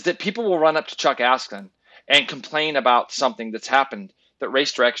this is that people will run up to Chuck Askin and complain about something that's happened that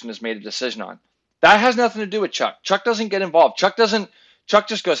Race Direction has made a decision on. That has nothing to do with Chuck. Chuck doesn't get involved. Chuck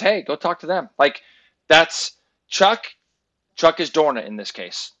just goes, hey, go talk to them. Like, that's Chuck. Chuck is Dorna in this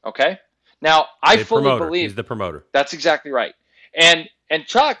case, okay? Now, I fully believe he's the promoter. That's exactly right. And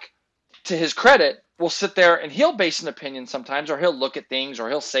Chuck, to his credit, will sit there and he'll base an opinion sometimes, or he'll look at things, or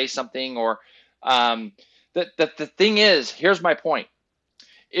he'll say something, or the thing is, here's my point,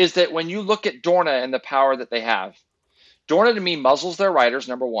 is that when you look at Dorna and the power that they have, Dorna to me muzzles their riders,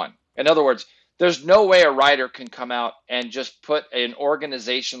 number one. In other words, there's no way a rider can come out and just put an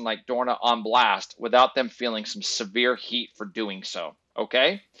organization like Dorna on blast without them feeling some severe heat for doing so,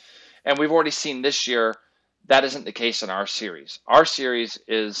 okay? And we've already seen this year that isn't the case in our series. Our series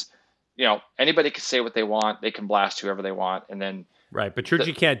is, anybody can say what they want. They can blast whoever they want, and then right.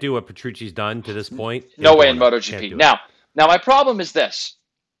 Petrucci can't do what Petrucci's done to this point. No way in MotoGP. Now my problem is this: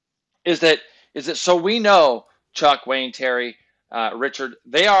 is that so we know Chuck, Wayne, Terry, Richard.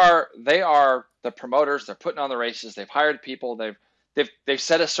 They are the promoters. They're putting on the races. They've hired people. They've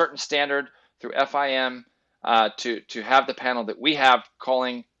set a certain standard through FIM to have the panel that we have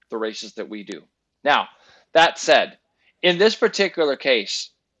calling the races that we do. Now, that said, in this particular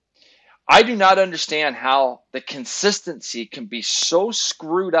case, I do not understand how the consistency can be so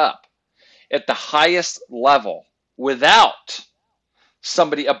screwed up at the highest level without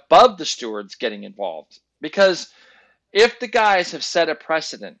somebody above the stewards getting involved. Because if the guys have set a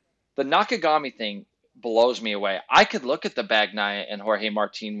precedent, the Nakagami thing blows me away. I could look at the Bagnaia and Jorge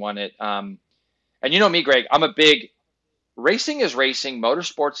Martin one at And you know me, Greg, I'm a big racing is racing,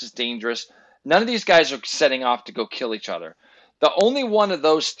 motorsports is dangerous. None of these guys are setting off to go kill each other. The only one of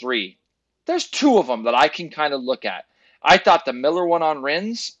those three, there's two of them that I can kind of look at. I thought the Miller one on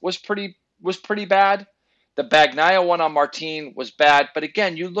Rins was pretty bad. The Bagnaia one on Martin was bad. But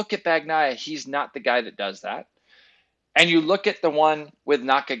again, you look at Bagnaia, he's not the guy that does that. And you look at the one with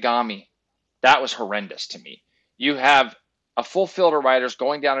Nakagami, that was horrendous to me. You have a full field of riders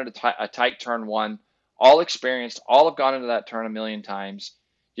going down into a tight turn one, all experienced, all have gone into that turn a million times.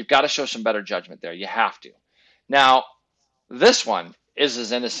 You've got to show some better judgment there. You have to. Now, this one is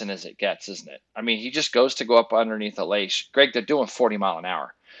as innocent as it gets, isn't it? I mean, he just goes to go up underneath Aleix. Greg, they're doing 40 mile an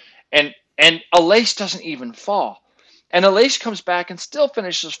hour. And Aleix doesn't even fall. And Aleix comes back and still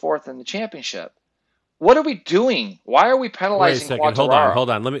finishes fourth in the championship. What are we doing? Why are we penalizing Wait a second. Quartararo? Hold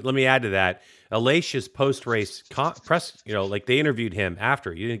on. Let me add to that. Aleix's post-race press, like they interviewed him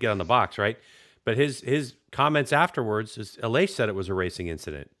after. You didn't get on the box, right? But his comments afterwards is Aleix said it was a racing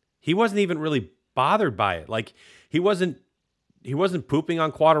incident. He wasn't even really bothered by it. Like he wasn't pooping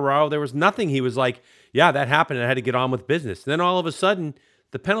on Quartararo. There was nothing. He was like, yeah, that happened. And I had to get on with business. And then all of a sudden,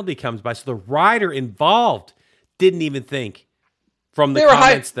 the penalty comes by. So the rider involved didn't even think from the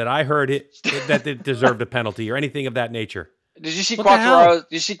comments that I heard that it deserved a penalty or anything of that nature. Did you see Quartararo?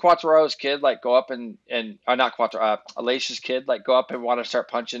 Did you see Quartararo's kid like go up and not Quartararo, Aleix's kid like go up and want to start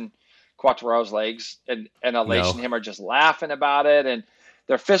punching Quartararo's legs, and Aleix and him are just laughing about it, and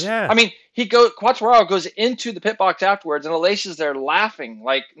their fist. Yeah. I mean, Quartararo goes into the pit box afterwards, and Aleix is there laughing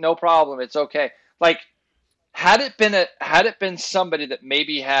like, no problem, it's okay. Like, had it been somebody that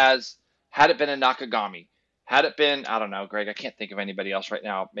maybe had it been a Nakagami, had it been, I don't know, Greg, I can't think of anybody else right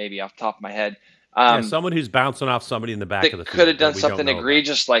now, maybe off the top of my head. Someone who's bouncing off somebody in the back of the field could have done something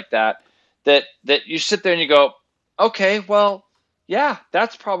egregious like that you sit there and you go, okay, well, yeah,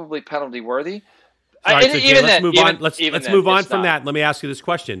 that's probably penalty worthy. Right, so Jay, let's move on. Let's move on from that. Let me ask you this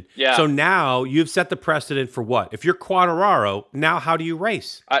question. Yeah. So now you've set the precedent for what? If you're Quartararo, now how do you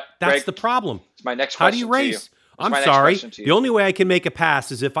race? That's Greg, the problem. It's my next question. How do you race? I'm sorry. The only way I can make a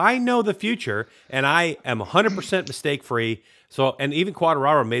pass is if I know the future and I am 100% mistake free. So, and even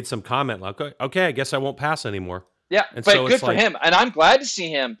Quartararo made some comment like, okay, I guess I won't pass anymore. Yeah, and but so good for him. And I'm glad to see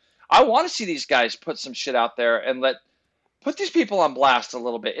him. I want to see these guys put some shit out there and put these people on blast a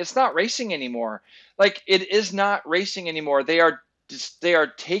little bit. It's not racing anymore. Like, it is not racing anymore. They are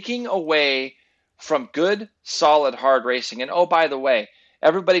taking away from good, solid, hard racing. And oh, by the way,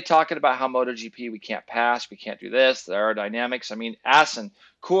 everybody talking about how MotoGP, we can't pass, we can't do this, the aerodynamics. I mean, Assen,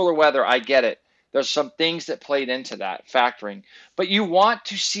 cooler weather, I get it. There's some things that played into that, factoring. But you want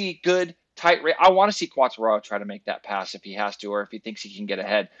to see good, tight race. I want to see Quartararo try to make that pass if he has to, or if he thinks he can get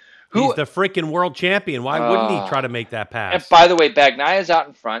ahead. He's the freaking world champion. Why wouldn't he try to make that pass? And by the way, Bagnaia is out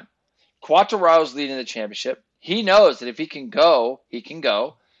in front. Quartararo's leading the championship. He knows that if he can go, he can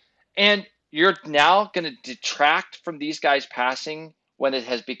go. And you're now going to detract from these guys passing when it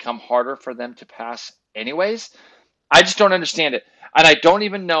has become harder for them to pass anyways. I just don't understand it. And I don't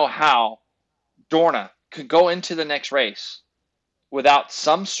even know how Dorna could go into the next race without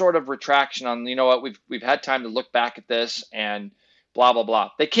some sort of retraction on, you know what, we've had time to look back at this and blah, blah, blah.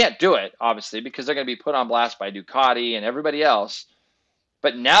 They can't do it, obviously, because they're going to be put on blast by Ducati and everybody else.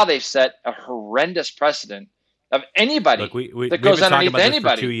 But now they've set a horrendous precedent of anybody that goes underneath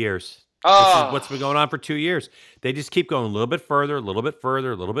anybody. For 2 years. This is what's been going on for 2 years. They just keep going a little bit further, a little bit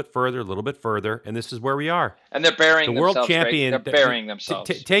further, a little bit further, a little bit further, and this is where we are. And they're burying the themselves. World champion. They're burying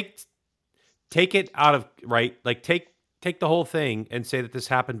themselves. Take it out of right. Like take the whole thing and say that this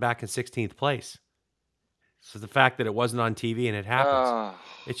happened back in 16th place. So the fact that it wasn't on TV and it happens,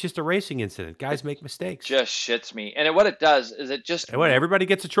 it's just a racing incident. Guys make mistakes. Just shits me. And what it does is it just... Everybody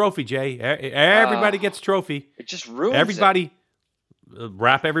gets a trophy, Jay. Everybody gets a trophy. It just ruins everybody.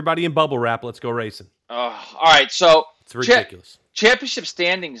 Wrap everybody in bubble wrap. Let's go racing. All right, so... It's ridiculous. Championship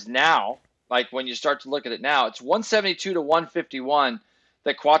standings now, like when you start to look at it now, it's 172 to 151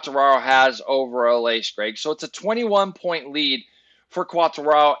 that Quartararo has over Aleix, Greg. So it's a 21-point lead for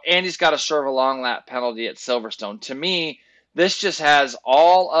Quartararo, and he's got to serve a long lap penalty at Silverstone. To me, this just has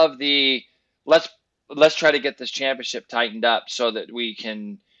all of the let's try to get this championship tightened up so that we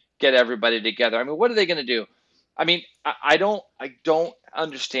can get everybody together. I mean, what are they going to do? I mean, I don't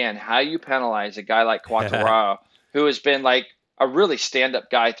understand how you penalize a guy like Quartararo who has been like a really stand-up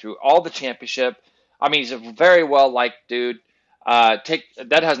guy through all the championship. I mean, he's a very well-liked dude.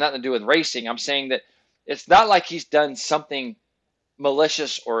 That has nothing to do with racing. I'm saying that it's not like he's done something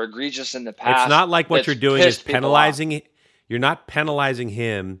malicious or egregious in the past. It's not like what you're doing is penalizing it. You're not penalizing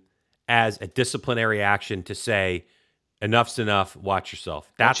him as a disciplinary action to say, Enough's enough. Watch yourself.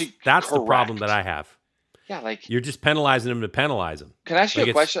 Don't That's you- the problem that correct. I have. Yeah, like, You're just penalizing him to penalize him. can I ask you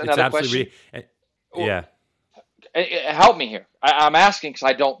a question? Another question? Yeah. Help me here. I'm asking because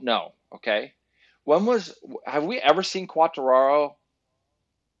I don't know. Okay, have we ever seen Quartararo?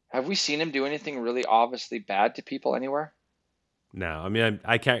 Have we seen him do anything really obviously bad to people anywhere? No, I mean,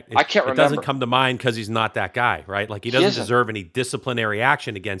 I can't. I can't It remember. doesn't come to mind because he's not that guy, right? Like he doesn't deserve any disciplinary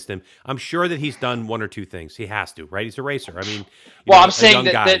action against him. I'm sure that he's done one or two things. He has to, right? He's a racer. I mean, I'm saying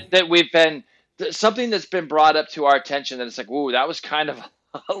that we've been something that's been brought up to our attention that it's like, ooh, that was kind of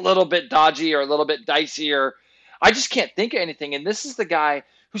a little bit dodgy or a little bit dicey, or I just can't think of anything. And this is the guy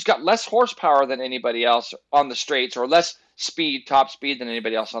who's got less horsepower than anybody else on the straights, or less top speed than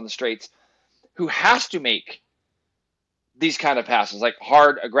anybody else on the straights, who has to make these kind of passes, like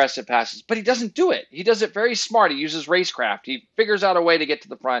hard, aggressive passes, but he doesn't do it. He does it very smart. He uses racecraft. He figures out a way to get to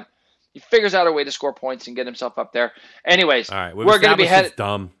the front. He figures out a way to score points and get himself up there. Anyways, all right, we're going to be headed. It's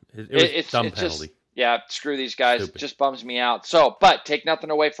dumb. It's dumb penalty. Screw these guys. Stupid. It just bums me out. So, but take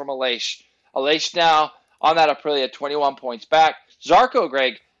nothing away from Aleix. Aleix now on that Aprilia, 21 points back. Zarco,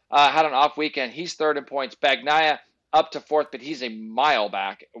 Greg, had an off weekend. He's third in points. Bagnaia up to fourth, but he's a mile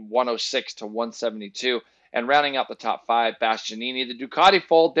back, 106 to 172. And rounding out the top five, Bastianini. The Ducati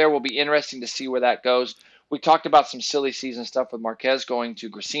fold there will be interesting to see where that goes. We talked about some silly season stuff with Marquez going to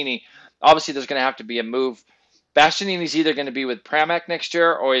Gresini. Obviously, there's going to have to be a move. Bastianini's either going to be with Pramac next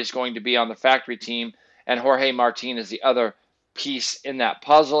year or he's going to be on the factory team. And Jorge Martin is the other piece in that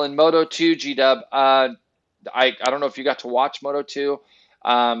puzzle. In Moto 2, G-Dub, I don't know if you got to watch Moto 2.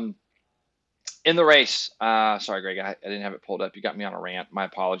 In the race, sorry, Greg, I didn't have it pulled up. You got me on a rant. My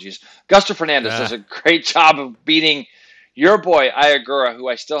apologies. Guster Fernandez does a great job of beating your boy, Ayagura, who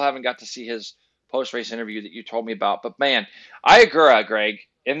I still haven't got to see his post-race interview that you told me about. But, man, Ayagura, Greg,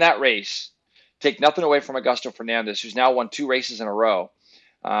 in that race, take nothing away from Augusto Fernandez, who's now won 2 races in a row.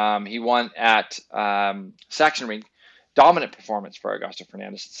 He won at Sachsenring. Dominant performance for Augusto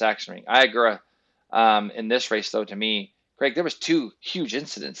Fernandez at Sachsenring. Ayagura, in this race, though, to me, Greg, there was 2 huge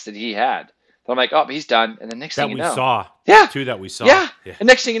incidents that he had. So I'm like, oh, he's done. And the next thing you know. Yeah. 2 that we saw. Yeah. And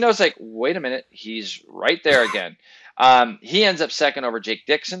next thing you know, it's like, wait a minute. He's right there again. He ends up second over Jake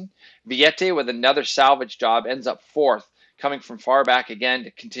Dixon. Vietti, with another salvage job, ends up fourth, coming from far back again to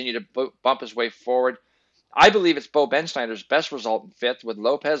continue to bump his way forward. I believe it's Bo Benschneider's best result in fifth with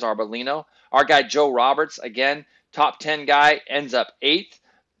Lopez Arbolino. Our guy Joe Roberts, again, top 10 guy, ends up eighth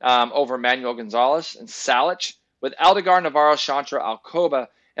over Manuel Gonzalez and Salich, with Aldegar, Navarro, Chantra, Alcoba,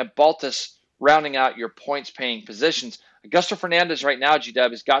 and Baltus rounding out your points-paying positions. Augusto Fernandez right now, G-Dub,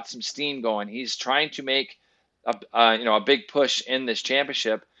 has got some steam going. He's trying to make a big push in this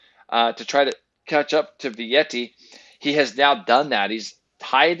championship to try to catch up to Vietti. He has now done that. He's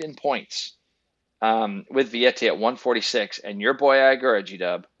tied in points with Vietti at 146, and your boy Ayagura,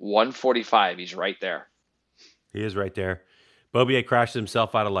 G-Dub, 145. He's right there. He is right there. Bobier crashed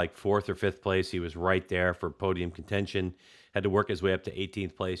himself out of like 4th or 5th place. He was right there for podium contention. Had to work his way up to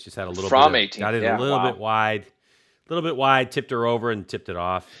 18th place. Just had a little from bit 18th. Got in a little bit wide. Tipped her over and tipped it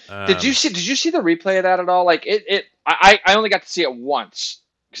off. Did you see the replay of that at all? Like I only got to see it once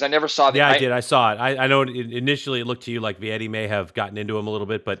because I never saw the. Yeah, I did. I saw it. I know initially it looked to you like Vietti may have gotten into him a little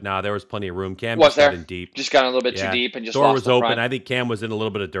bit, but no, there was plenty of room. Cam was there? Got in deep. Just got a little bit too deep and just door lost was the open. front. I think Cam was in a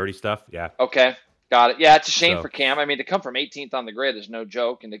little bit of dirty stuff. Yeah. Okay. Got it. Yeah, it's a shame for Cam. I mean, to come from 18th on the grid is no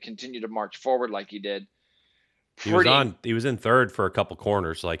joke, and to continue to march forward like he did. He was in 3rd for a couple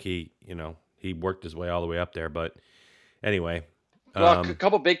corners. Like he worked his way all the way up there. But anyway, well, a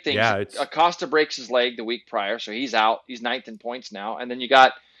couple big things. Yeah, Acosta breaks his leg the week prior, so he's out. He's 9th in points now. And then you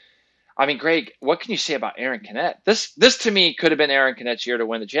got, I mean, Greg, what can you say about Aaron Canet? This to me could have been Aaron Canet's year to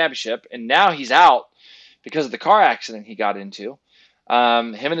win the championship, and now he's out because of the car accident he got into.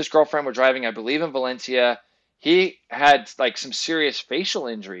 Him and his girlfriend were driving, I believe, in Valencia. He had like some serious facial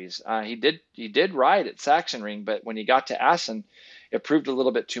injuries. He did ride at Sachsenring, but when he got to Assen, it proved a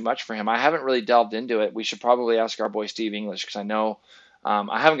little bit too much for him. I haven't really delved into it. We should probably ask our boy Steve English because I know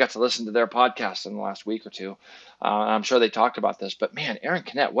I haven't got to listen to their podcast in the last week or two. I'm sure they talked about this. But man, Aaron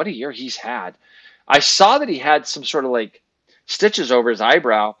Canet, what a year he's had. I saw that he had some sort of like stitches over his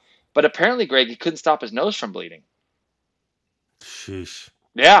eyebrow, but apparently, Greg, he couldn't stop his nose from bleeding. Sheesh.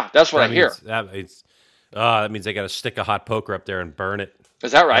 Yeah, that's what I hear. That means they got to stick a hot poker up there and burn it.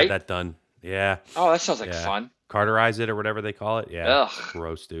 Is that right? Had that done. Yeah. Oh, that sounds like fun. Carterize it or whatever they call it. Yeah. Ugh.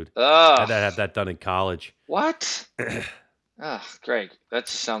 Gross, dude. Ugh. I had that done in college. What? Ugh, Greg, that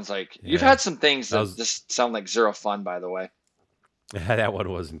just sounds like you've had some things that just sound like zero fun. By the way, that one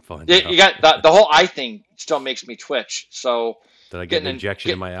wasn't fun. You got the whole eye thing still makes me twitch. So did I get an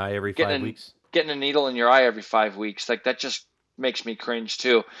injection in my eye every 5 weeks? getting a needle in your eye every 5 weeks. Like, that just makes me cringe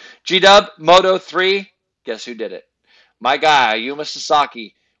too. G-Dub, Moto 3, guess who did it? My guy, Yuma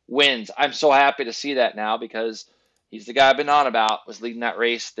Sasaki, wins. I'm so happy to see that now because he's the guy I've been on about, was leading that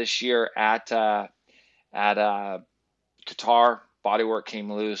race this year at Qatar. Bodywork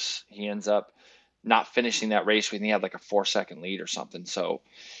came loose. He ends up not finishing that race when he had like a 4-second lead or something. So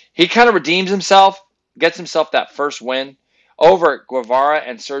he kind of redeems himself, gets himself that first win over Guevara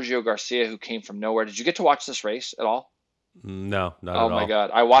and Sergio Garcia, who came from nowhere. Did you get to watch this race at all? No, not Oh at my all. God.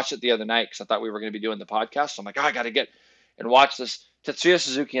 I watched it the other night because I thought we were going to be doing the podcast. So I'm like, I got to get and watch this. Tetsuya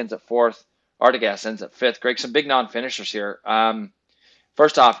Suzuki ends at 4th. Artigas ends at 5th. Greg, some big non-finishers here.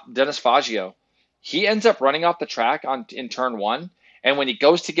 First off, Dennis Faggio. He ends up running off the track in turn 1. And when he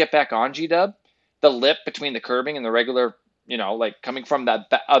goes to get back on G-Dub, the lip between the curbing and the regular, like coming from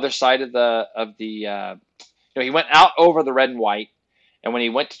that other side of the he went out over the red and white. And when he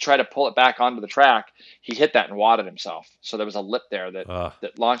went to try to pull it back onto the track, he hit that and wadded himself. So there was a lip there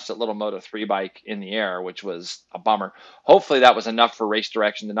that launched that little Moto 3 bike in the air, which was a bummer. Hopefully that was enough for race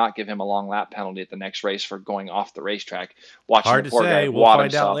direction to not give him a long lap penalty at the next race for going off the racetrack. Watching Hard the to poor say. guy We'll wad find out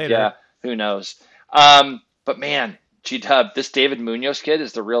himself. later. Yeah, who knows? But man, G-Dub, this David Munoz kid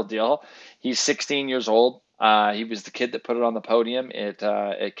is the real deal. He's 16 years old. He was the kid that put it on the podium at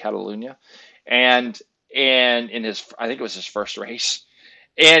Catalunya, and in I think it was his first race.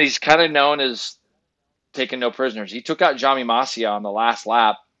 And he's kind of known as taking no prisoners. He took out Jami Masia on the last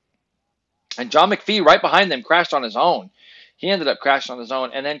lap. And John McPhee, right behind them, crashed on his own. He ended up crashing on his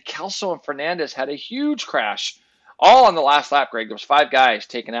own. And then Kelso and Fernandez had a huge crash. All on the last lap, Greg. There was 5 guys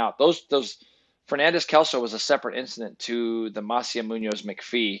taken out. Those Fernandez-Kelso was a separate incident to the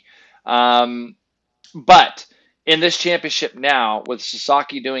Masia-Munoz-McPhee. But in this championship now, with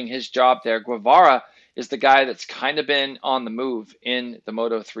Sasaki doing his job there, Guevara is the guy that's kind of been on the move in the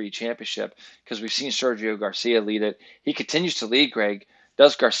Moto 3 championship because we've seen Sergio Garcia lead it. He continues to lead, Greg,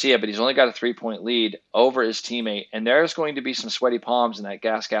 does Garcia, but he's only got a 3-point lead over his teammate. And there's going to be some sweaty palms in that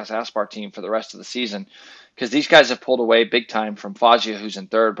Gas Aspar team for the rest of the season because these guys have pulled away big time from Faggio, who's in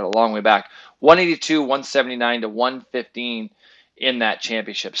 3rd, but a long way back. 182, 179 to 115 in that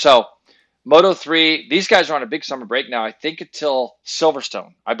championship. So Moto 3, these guys are on a big summer break now, I think until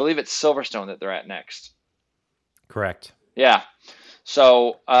Silverstone. I believe it's Silverstone that they're at next. Correct. Yeah.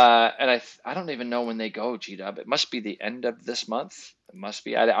 So, and I don't even know when they go, G-Dub. It must be the end of this month. It must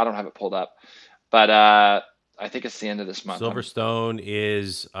be. I don't have it pulled up. But I think it's the end of this month. Silverstone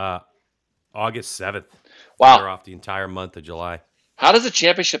is August 7th. Wow. They're off the entire month of July. How does a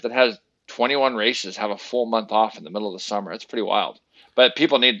championship that has 21 races have a full month off in the middle of the summer? It's pretty wild. But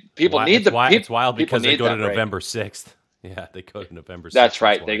people need It's wild because they go to break. November 6th. Yeah, they go to November 6th. That's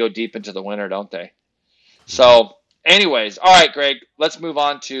right. They go deep into the winter, don't they? So, anyways, all right, Greg, let's move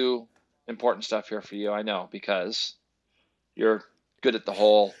on to important stuff here for you. I know because you're good at the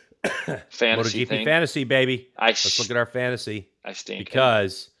whole fantasy MotoGP thing. fantasy, baby. Let's look at our fantasy. I stink.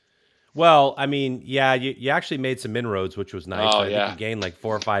 Because, well, I mean, yeah, you actually made some inroads, which was nice. Oh, I think you gained like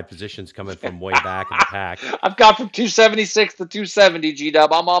 4 or 5 positions coming from way back in the pack. I've got from 276 to 270,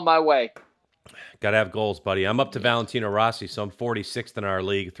 G-Dub. I'm on my way. Got to have goals, buddy. I'm up to Valentino Rossi, so I'm 46th in our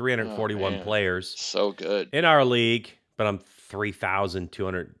league, 341 players. So good. In our league, but I'm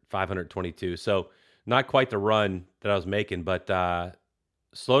 522. So not quite the run that I was making, but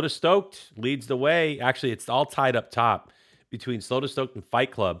Slow to Stoked leads the way. Actually, it's all tied up top between Slow to Stoked and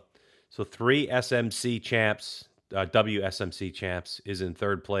Fight Club. So 3 SMC champs, WSMC champs, is in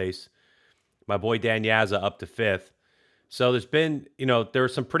 3rd place. My boy Dan Yazza up to 5th. So there's been, there were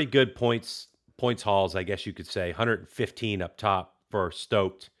some pretty good points hauls, I guess you could say. 115 up top for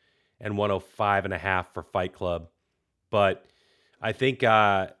Stoked and 105.5 for Fight Club. But I think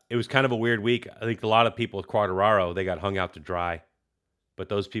it was kind of a weird week. I think a lot of people with Quartararo, they got hung out to dry. But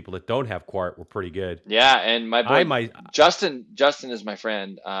those people that don't have Quart were pretty good. Yeah, and my boy Justin is my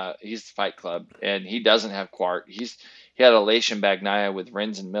friend. He's the Fight Club, and he doesn't have Quart. He had a Lation Bagnaia with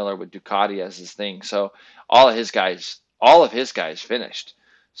Rins and Miller with Ducati as his thing. So all of his guys finished.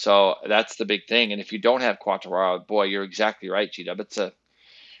 So that's the big thing. And if you don't have Quartararo, boy, you're exactly right, G-Dub.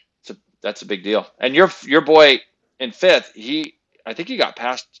 That's a big deal. And your boy in 5th, I think he got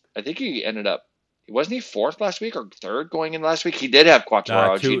past. I think he ended up. Wasn't he 4th last week or 3rd going in last week? He did have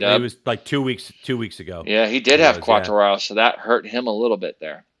Quartararo. G-Dub. It was like 2 weeks ago. Yeah, he did have Quartararo, so that hurt him a little bit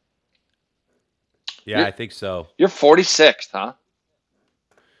there. Yeah, I think so. You're 46th, huh?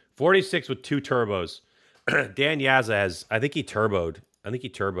 46 with 2 turbos. Dan Yazza has. I think he turboed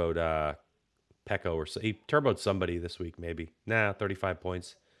Pecco or so. He turboed somebody this week, maybe. 35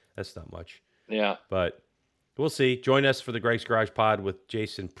 points. That's not much. Yeah. But we'll see. Join us for the Greg's Garage Pod with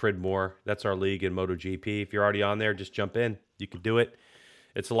Jason Pridmore. That's our league in MotoGP. If you're already on there, just jump in. You can do it.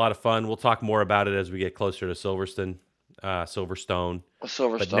 It's a lot of fun. We'll talk more about it as we get closer to Silverstone.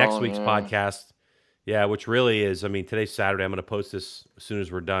 But next week's podcast, which really is, today's Saturday. I'm going to post this as soon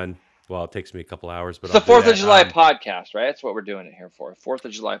as we're done. Well, it takes me a couple hours, but it's the 4th of July podcast, right? That's what we're doing it here for. 4th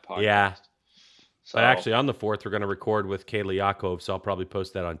of July podcast. Yeah. So, but actually, on the 4th, we're going to record with Kayla Yakov, so I'll probably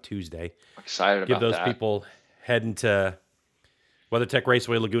post that on Tuesday. Excited Give about those people heading to WeatherTech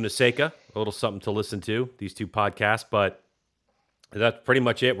Raceway Laguna Seca a little something to listen to, these 2 podcasts. But that's pretty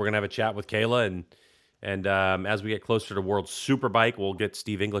much it. We're going to have a chat with Kayla, and as we get closer to World Superbike, we'll get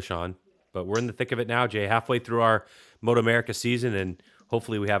Steve English on. But we're in the thick of it now, Jay, halfway through our Moto America season, and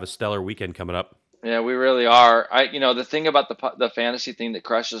hopefully we have a stellar weekend coming up. Yeah, we really are. The thing about the fantasy thing that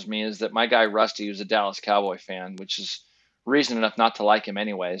crushes me is that my guy Rusty, who's a Dallas Cowboy fan, which is reason enough not to like him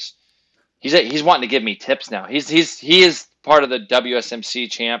anyways. He's wanting to give me tips now. He is part of the WSMC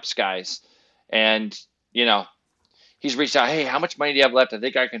champs guys, and he's reached out. Hey, how much money do you have left? I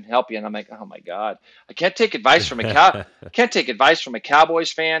think I can help you. And I'm like, oh my god, I can't take advice from can't take advice from a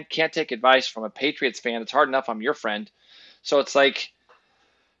Cowboys fan. Can't take advice from a Patriots fan. It's hard enough I'm your friend, so it's like.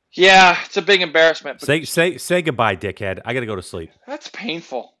 Yeah, it's a big embarrassment. But say goodbye, dickhead. I got to go to sleep. That's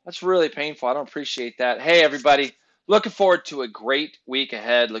painful. That's really painful. I don't appreciate that. Hey, everybody. Looking forward to a great week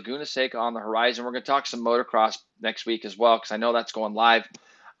ahead. Laguna Seca on the horizon. We're going to talk some motocross next week as well because I know that's going live.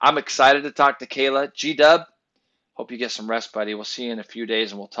 I'm excited to talk to Kayla. G-Dub, hope you get some rest, buddy. We'll see you in a few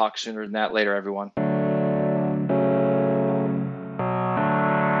days, and we'll talk sooner than that later, everyone.